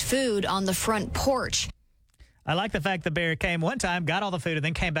fast food on the front porch. I like the fact the bear came one time, got all the food, and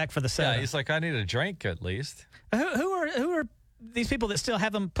then came back for the soda. Yeah, he's like, I need a drink at least. Who are these people that still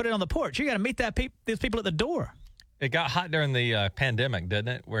have them put it on the porch? You got to meet these people at the door. It got hot during the pandemic, didn't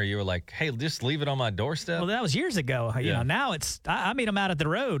it? Where you were like, hey, just leave it on my doorstep. Well, that was years ago. You know, now I meet them out at the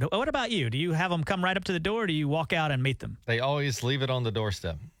road. What about you? Do you have them come right up to the door, or do you walk out and meet them? They always leave it on the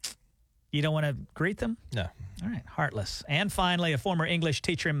doorstep. You don't want to greet them? No. All right, heartless. And finally, a former English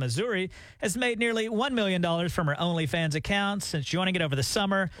teacher in Missouri has made nearly $1 million from her OnlyFans account since joining it over the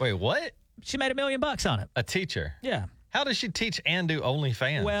summer. Wait, what? She made $1 million on it. A teacher? Yeah. How does she teach and do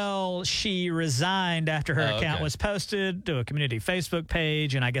OnlyFans? Well, she resigned after her account was posted to a community Facebook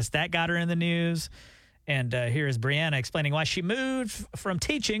page, and I guess that got her in the news. And here is Brianna explaining why she moved from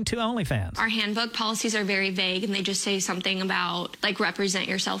teaching to OnlyFans. Our handbook policies are very vague, and they just say something about, like, represent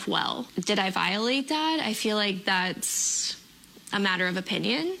yourself well. Did I violate that? I feel like that's a matter of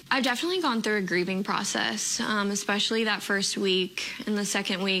opinion. I've definitely gone through a grieving process, especially that first week and the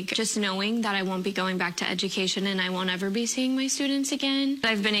second week, just knowing that I won't be going back to education and I won't ever be seeing my students again.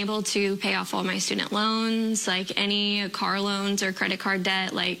 I've been able to pay off all my student loans, like any car loans or credit card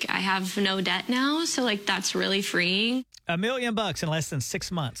debt. Like, I have no debt now, so like that's really freeing. $1 million in less than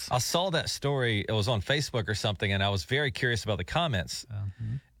 6 months. I saw that story. It was on Facebook or something, and I was very curious about the comments.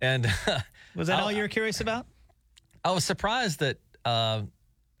 And was that all you were curious about? I was surprised that, I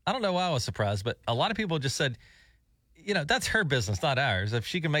don't know why I was surprised, but a lot of people just said, you know, that's her business, not ours. If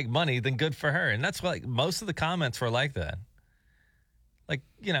she can make money, then good for her. And that's what most of the comments were like that. Like,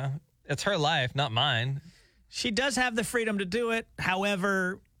 you know, it's her life, not mine. She does have the freedom to do it.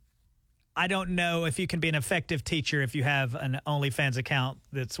 However, I don't know if you can be an effective teacher if you have an OnlyFans account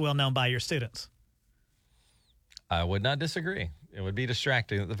that's well known by your students. I would not disagree. It would be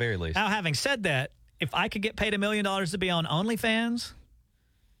distracting at the very least. Now, having said that, if I could get paid $1 million to be on OnlyFans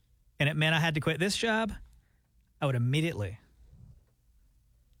and it meant I had to quit this job, I would immediately.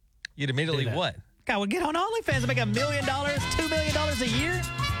 You'd immediately what? I would get on OnlyFans and make $1 million, $2 million a year.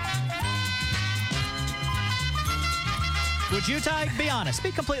 Would you, Ty? Be honest.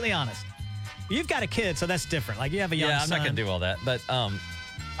 Be completely honest. You've got a kid, so that's different. Like, you have a young son. Yeah, I'm not going to do all that. But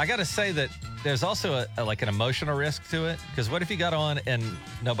I got to say that there's also like an emotional risk to it. Because what if you got on and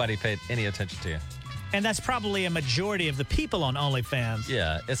nobody paid any attention to you? And that's probably a majority of the people on OnlyFans.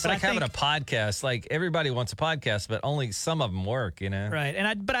 Yeah, it's like having a podcast. Like, everybody wants a podcast, but only some of them work, you know? Right.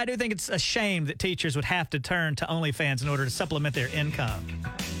 But I do think it's a shame that teachers would have to turn to OnlyFans in order to supplement their income.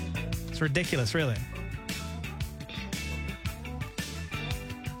 It's ridiculous, really.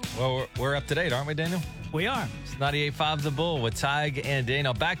 Well, we're up to date, aren't we, Daniel? We are. It's 98.5 The Bull with Tige and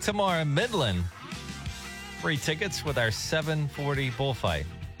Daniel. Back tomorrow in Midland. Free tickets with our 7:40 bullfight.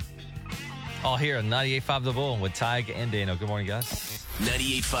 All here on 98.5 The Bull with Tige and Daniel. Good morning, guys.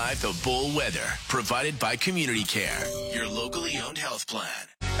 98.5 The Bull weather, provided by Community Care, your locally owned health plan.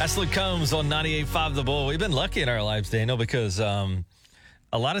 That's Luke Combs on 98.5 The Bull. We've been lucky in our lives, Daniel, because a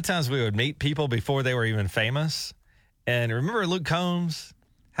lot of times we would meet people before they were even famous. And remember Luke Combs?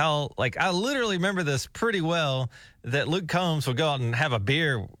 How, like, I literally remember this pretty well, that Luke Combs would go out and have a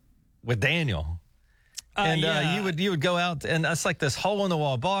beer with Daniel. And you would go out, and it's like this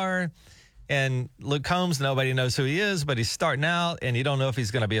hole-in-the-wall bar. And Luke Combs, nobody knows who he is, but he's starting out, and you don't know if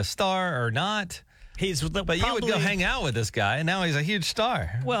he's going to be a star or not. But you would go hang out with this guy, and now he's a huge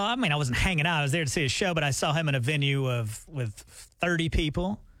star. Well, I mean, I wasn't hanging out. I was there to see his show, but I saw him in a venue with 30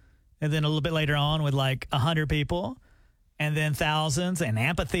 people, and then a little bit later on with like 100 people, and then thousands, and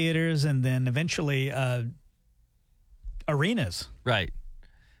amphitheaters, and then eventually arenas. Right.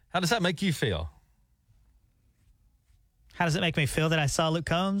 How does that make you feel? How does it make me feel that I saw Luke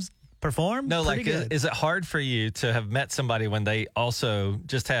Combs perform? No, Pretty like, good. is it hard for you to have met somebody when they also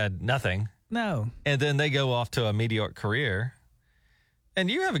just had nothing? No. And then they go off to a mediocre career. And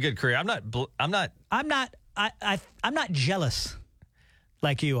you have a good career. I'm not jealous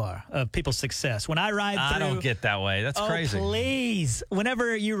like you are of people's success. When I ride through, I don't get that way. That's crazy. Please.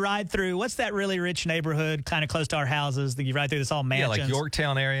 Whenever you ride through, what's that really rich neighborhood kind of close to our houses that you ride through that's all mansions? Yeah, like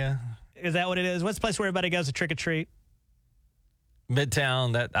Yorktown area. Is that what it is? What's the place where everybody goes to trick or treat?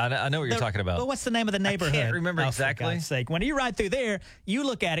 Midtown, that I know what you're talking about. Well, what's the name of the neighborhood? I can't remember exactly. For God's sake. When you ride through there, you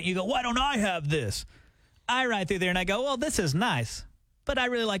look at it and you go, why don't I have this? I ride through there and I go, well, this is nice, but I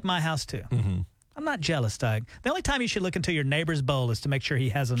really like my house too. Mm-hmm. I'm not jealous, Doug. The only time you should look into your neighbor's bowl is to make sure he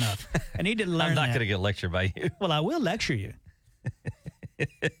has enough. I need to learn I'm not that. going to get lectured by you. Well, I will lecture you.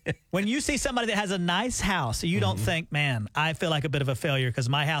 When you see somebody that has a nice house, you don't think, man, I feel like a bit of a failure because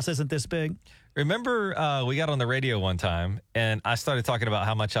my house isn't this big. Remember, we got on the radio one time, and I started talking about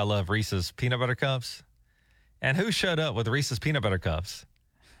how much I love Reese's peanut butter cups. And who showed up with Reese's peanut butter cups?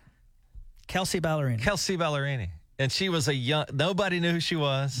 Kelsey Ballerini. And she was nobody knew who she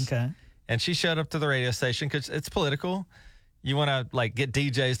was. Okay. And she showed up to the radio station because it's political. You want to like get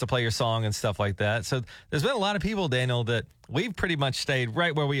DJs to play your song and stuff like that. So there's been a lot of people, Daniel, that we've pretty much stayed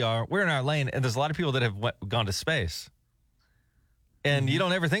right where we are. We're in our lane, and there's a lot of people that have gone to space. And you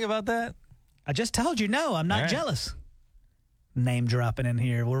don't ever think about that? I just told you, no, I'm not jealous. Name dropping in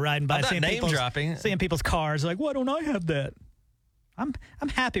here. We're riding by, seeing people's cars. Like, why don't I have that? I'm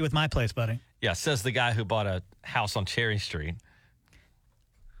happy with my place, buddy. Yeah, says the guy who bought a house on Cherry Street.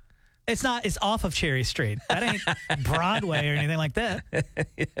 It's not. It's off of Cherry Street. That ain't Broadway or anything like that.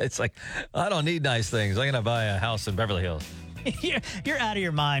 It's like, I don't need nice things. I'm going to buy a house in Beverly Hills. You're out of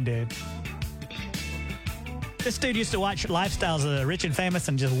your mind, dude. This dude used to watch Lifestyles of the Rich and Famous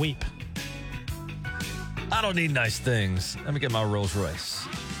and just weep. I don't need nice things. Let me get my Rolls Royce.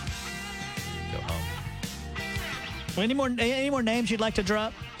 Go home. Well, any more names you'd like to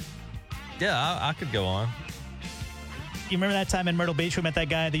drop? Yeah, I could go on. You remember that time in Myrtle Beach we met that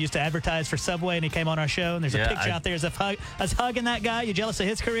guy that used to advertise for Subway and he came on our show and there's a picture out there of us hugging that guy? You jealous of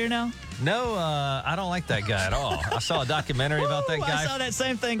his career now? No, I don't like that guy at all. I saw a documentary about that guy. I saw that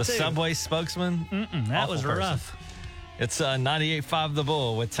same thing too. The Subway spokesman. That was rough. It's 98.5 The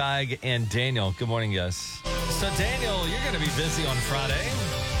Bull with Tige and Daniel. Good morning, guys. So, Daniel, you're going to be busy on Friday.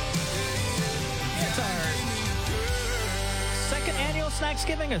 It's our second annual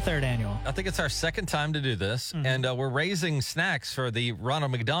Snacksgiving or third annual? I think it's our second time to do this. And we're raising snacks for the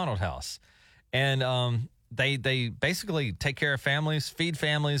Ronald McDonald House. And they basically take care of families, feed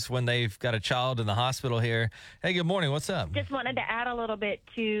families when they've got a child in the hospital here. Hey, good morning. What's up? Just wanted to add a little bit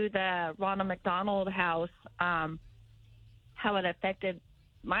to the Ronald McDonald House, how it affected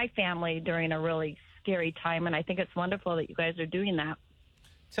my family during a really scary time. And I think it's wonderful that you guys are doing that.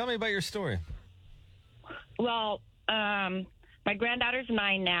 Tell me about your story. Well, my granddaughter's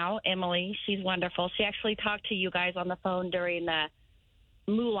 9 now, Emily. She's wonderful. She actually talked to you guys on the phone during the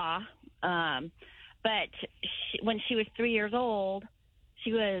moolah. But when she was 3 years old,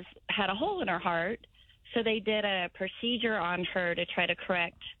 she had a hole in her heart. So they did a procedure on her to try to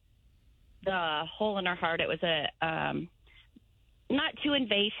correct the hole in her heart. It was not too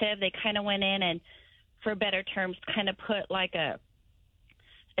invasive. They kind of went in and, for better terms, kind of put like a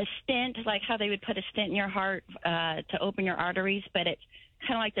stent, like how they would put a stent in your heart to open your arteries, but it's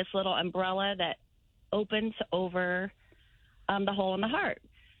kind of like this little umbrella that opens over the hole in the heart.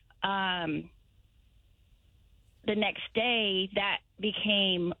 The next day, that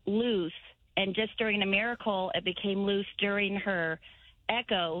became loose, and just during a miracle, it became loose during her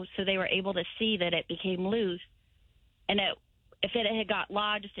echo, so they were able to see that it became loose, and if it had got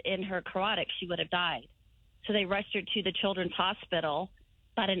lodged in her carotid, she would have died. So they rushed her to the Children's Hospital.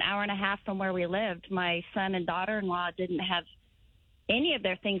 About an hour and a half from where we lived. My son and daughter-in-law didn't have any of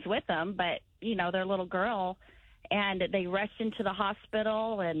their things with them, but, their little girl. And they rushed into the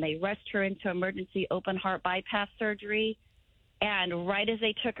hospital, and they rushed her into emergency open heart bypass surgery. And right as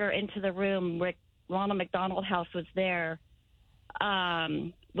they took her into the room, Ronald McDonald House was there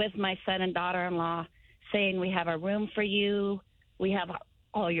with my son and daughter-in-law saying, we have a room for you. We have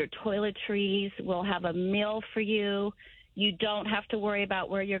all your toiletries. We'll have a meal for you. You don't have to worry about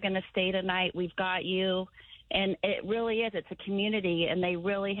where you're going to stay tonight. We've got you. And it really is. It's a community, and they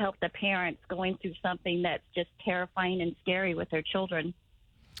really help the parents going through something that's just terrifying and scary with their children.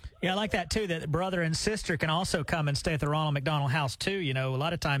 Yeah, I like that, too, that brother and sister can also come and stay at the Ronald McDonald House, too. A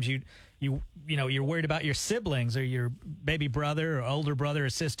lot of times you're worried about your siblings or your baby brother or older brother or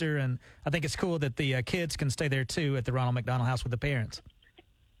sister, and I think it's cool that the kids can stay there, too, at the Ronald McDonald House with the parents.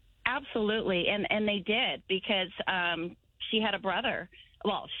 Absolutely, and they did, because she had a brother.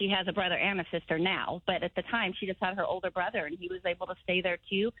 Well, she has a brother and a sister now, but at the time she just had her older brother, and he was able to stay there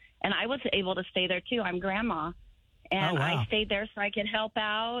too, and I was able to stay there too. I'm grandma, and I stayed there so I could help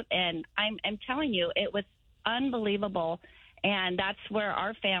out, and I'm telling you, it was unbelievable, and that's where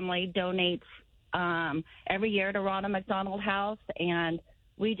our family donates every year to Ronald McDonald House, and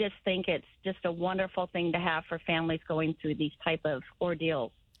we just think it's just a wonderful thing to have for families going through these type of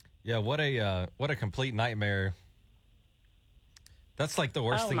ordeals. Yeah, what a complete nightmare. That's like the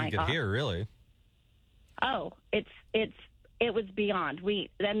worst thing you could hear, really. Oh, it was beyond.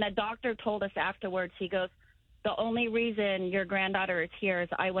 Then the doctor told us afterwards, he goes, the only reason your granddaughter is here is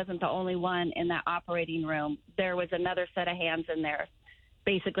I wasn't the only one in that operating room. There was another set of hands in there,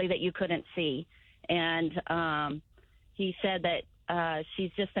 basically, that you couldn't see. And he said that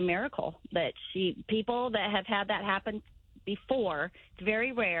she's just a miracle, that people that have had that happen before, it's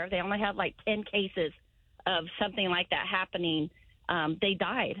very rare. They only have like 10 cases of something like that happening. They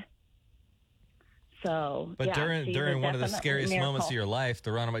died. So, but during one of the scariest moments of your life,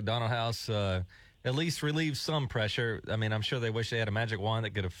 the Ronald McDonald House at least relieves some pressure. I mean, I'm sure they wish they had a magic wand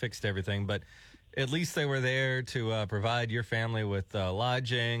that could have fixed everything, but at least they were there to provide your family with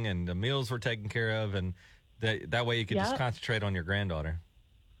lodging, and the meals were taken care of, and that way you could just concentrate on your granddaughter.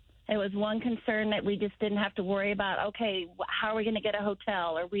 It was one concern that we just didn't have to worry about. Okay, how are we going to get a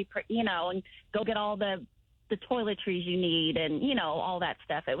hotel, or and go get all the toiletries you need, and all that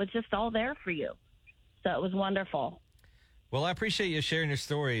stuff. It was just all there for you, so it was wonderful. Well, I appreciate you sharing your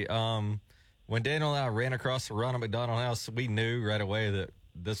story. When Daniel and I ran across the Ronald McDonald House, we knew right away that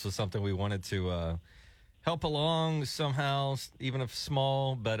this was something we wanted to help along somehow, even if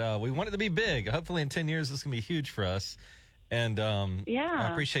small, but we want it to be big. Hopefully in 10 years, this is going to be huge for us. And I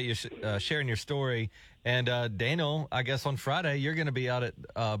appreciate you sharing your story. And Daniel, I guess on Friday, you're going to be out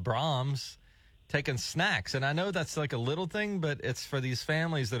at Brahms taking snacks. And I know that's like a little thing, but it's for these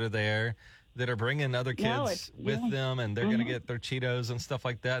families that are there that are bringing other kids with them, and they're going to get their Cheetos and stuff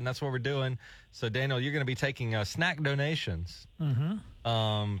like that. And that's what we're doing. So, Daniel, you're going to be taking snack donations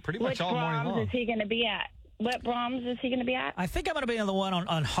pretty much all morning long. Which Brahms is he going to be at? What Brahms is he going to be at? I think I'm going to be on the one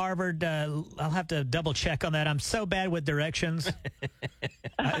on Harvard. I'll have to double check on that. I'm so bad with directions.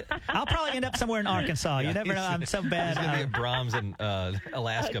 I'll probably end up somewhere in Arkansas. You never know. I'm so bad. He's going to be at Brahms in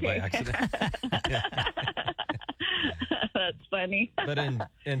Alaska by accident. That's funny. But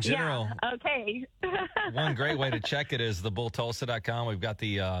in general, okay. one great way to check it is thebulltulsa.com. We've got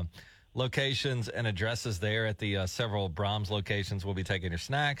the locations and addresses there at the several Brahms locations. We'll be taking your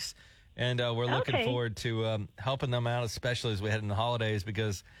snacks. And we're looking forward to helping them out, especially as we head into the holidays,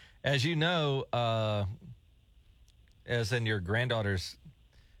 because, as you know, as in your granddaughter's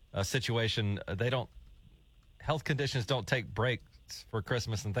situation, health conditions don't take breaks for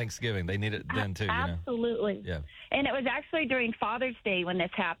Christmas and Thanksgiving. They need it then, too. Absolutely. Yeah. And it was actually during Father's Day when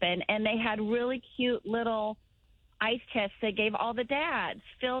this happened, and they had really cute little ice chests they gave all the dads,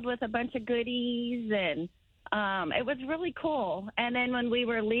 filled with a bunch of goodies, and it was really cool. And then when we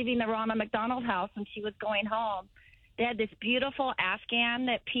were leaving the Ronald McDonald House and she was going home, they had this beautiful Afghan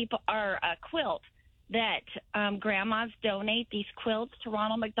quilt that grandmas donate these quilts to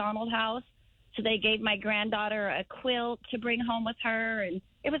Ronald McDonald House. So they gave my granddaughter a quilt to bring home with her, and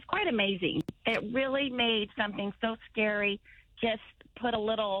it was quite amazing. It really made something so scary just put a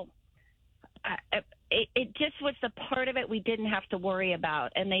little it just was the part of it we didn't have to worry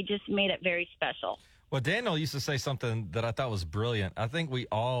about, and they just made it very special. Well, Daniel used to say something that I thought was brilliant. I think we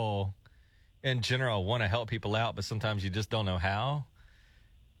all, in general, want to help people out, but sometimes you just don't know how.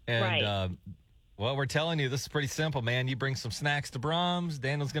 And, well, we're telling you, this is pretty simple, man. You bring some snacks to Brahms.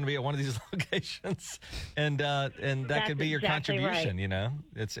 Daniel's going to be at one of these locations, and that could be your contribution. Right.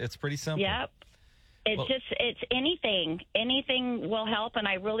 It's pretty simple. Yep. It's anything will help, and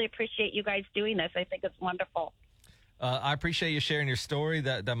I really appreciate you guys doing this. I think it's wonderful. I appreciate you sharing your story.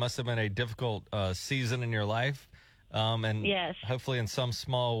 That must have been a difficult season in your life. And yes. Hopefully in some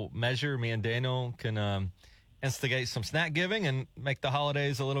small measure, me and Daniel can instigate some snack giving and make the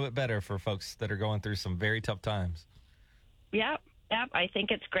holidays a little bit better for folks that are going through some very tough times. Yep. I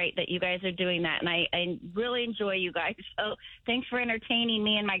think it's great that you guys are doing that, and I really enjoy you guys. So thanks for entertaining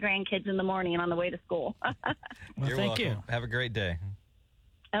me and my grandkids in the morning on the way to school. You're thank welcome. you. Have a great day.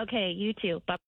 Okay, you too. Bye.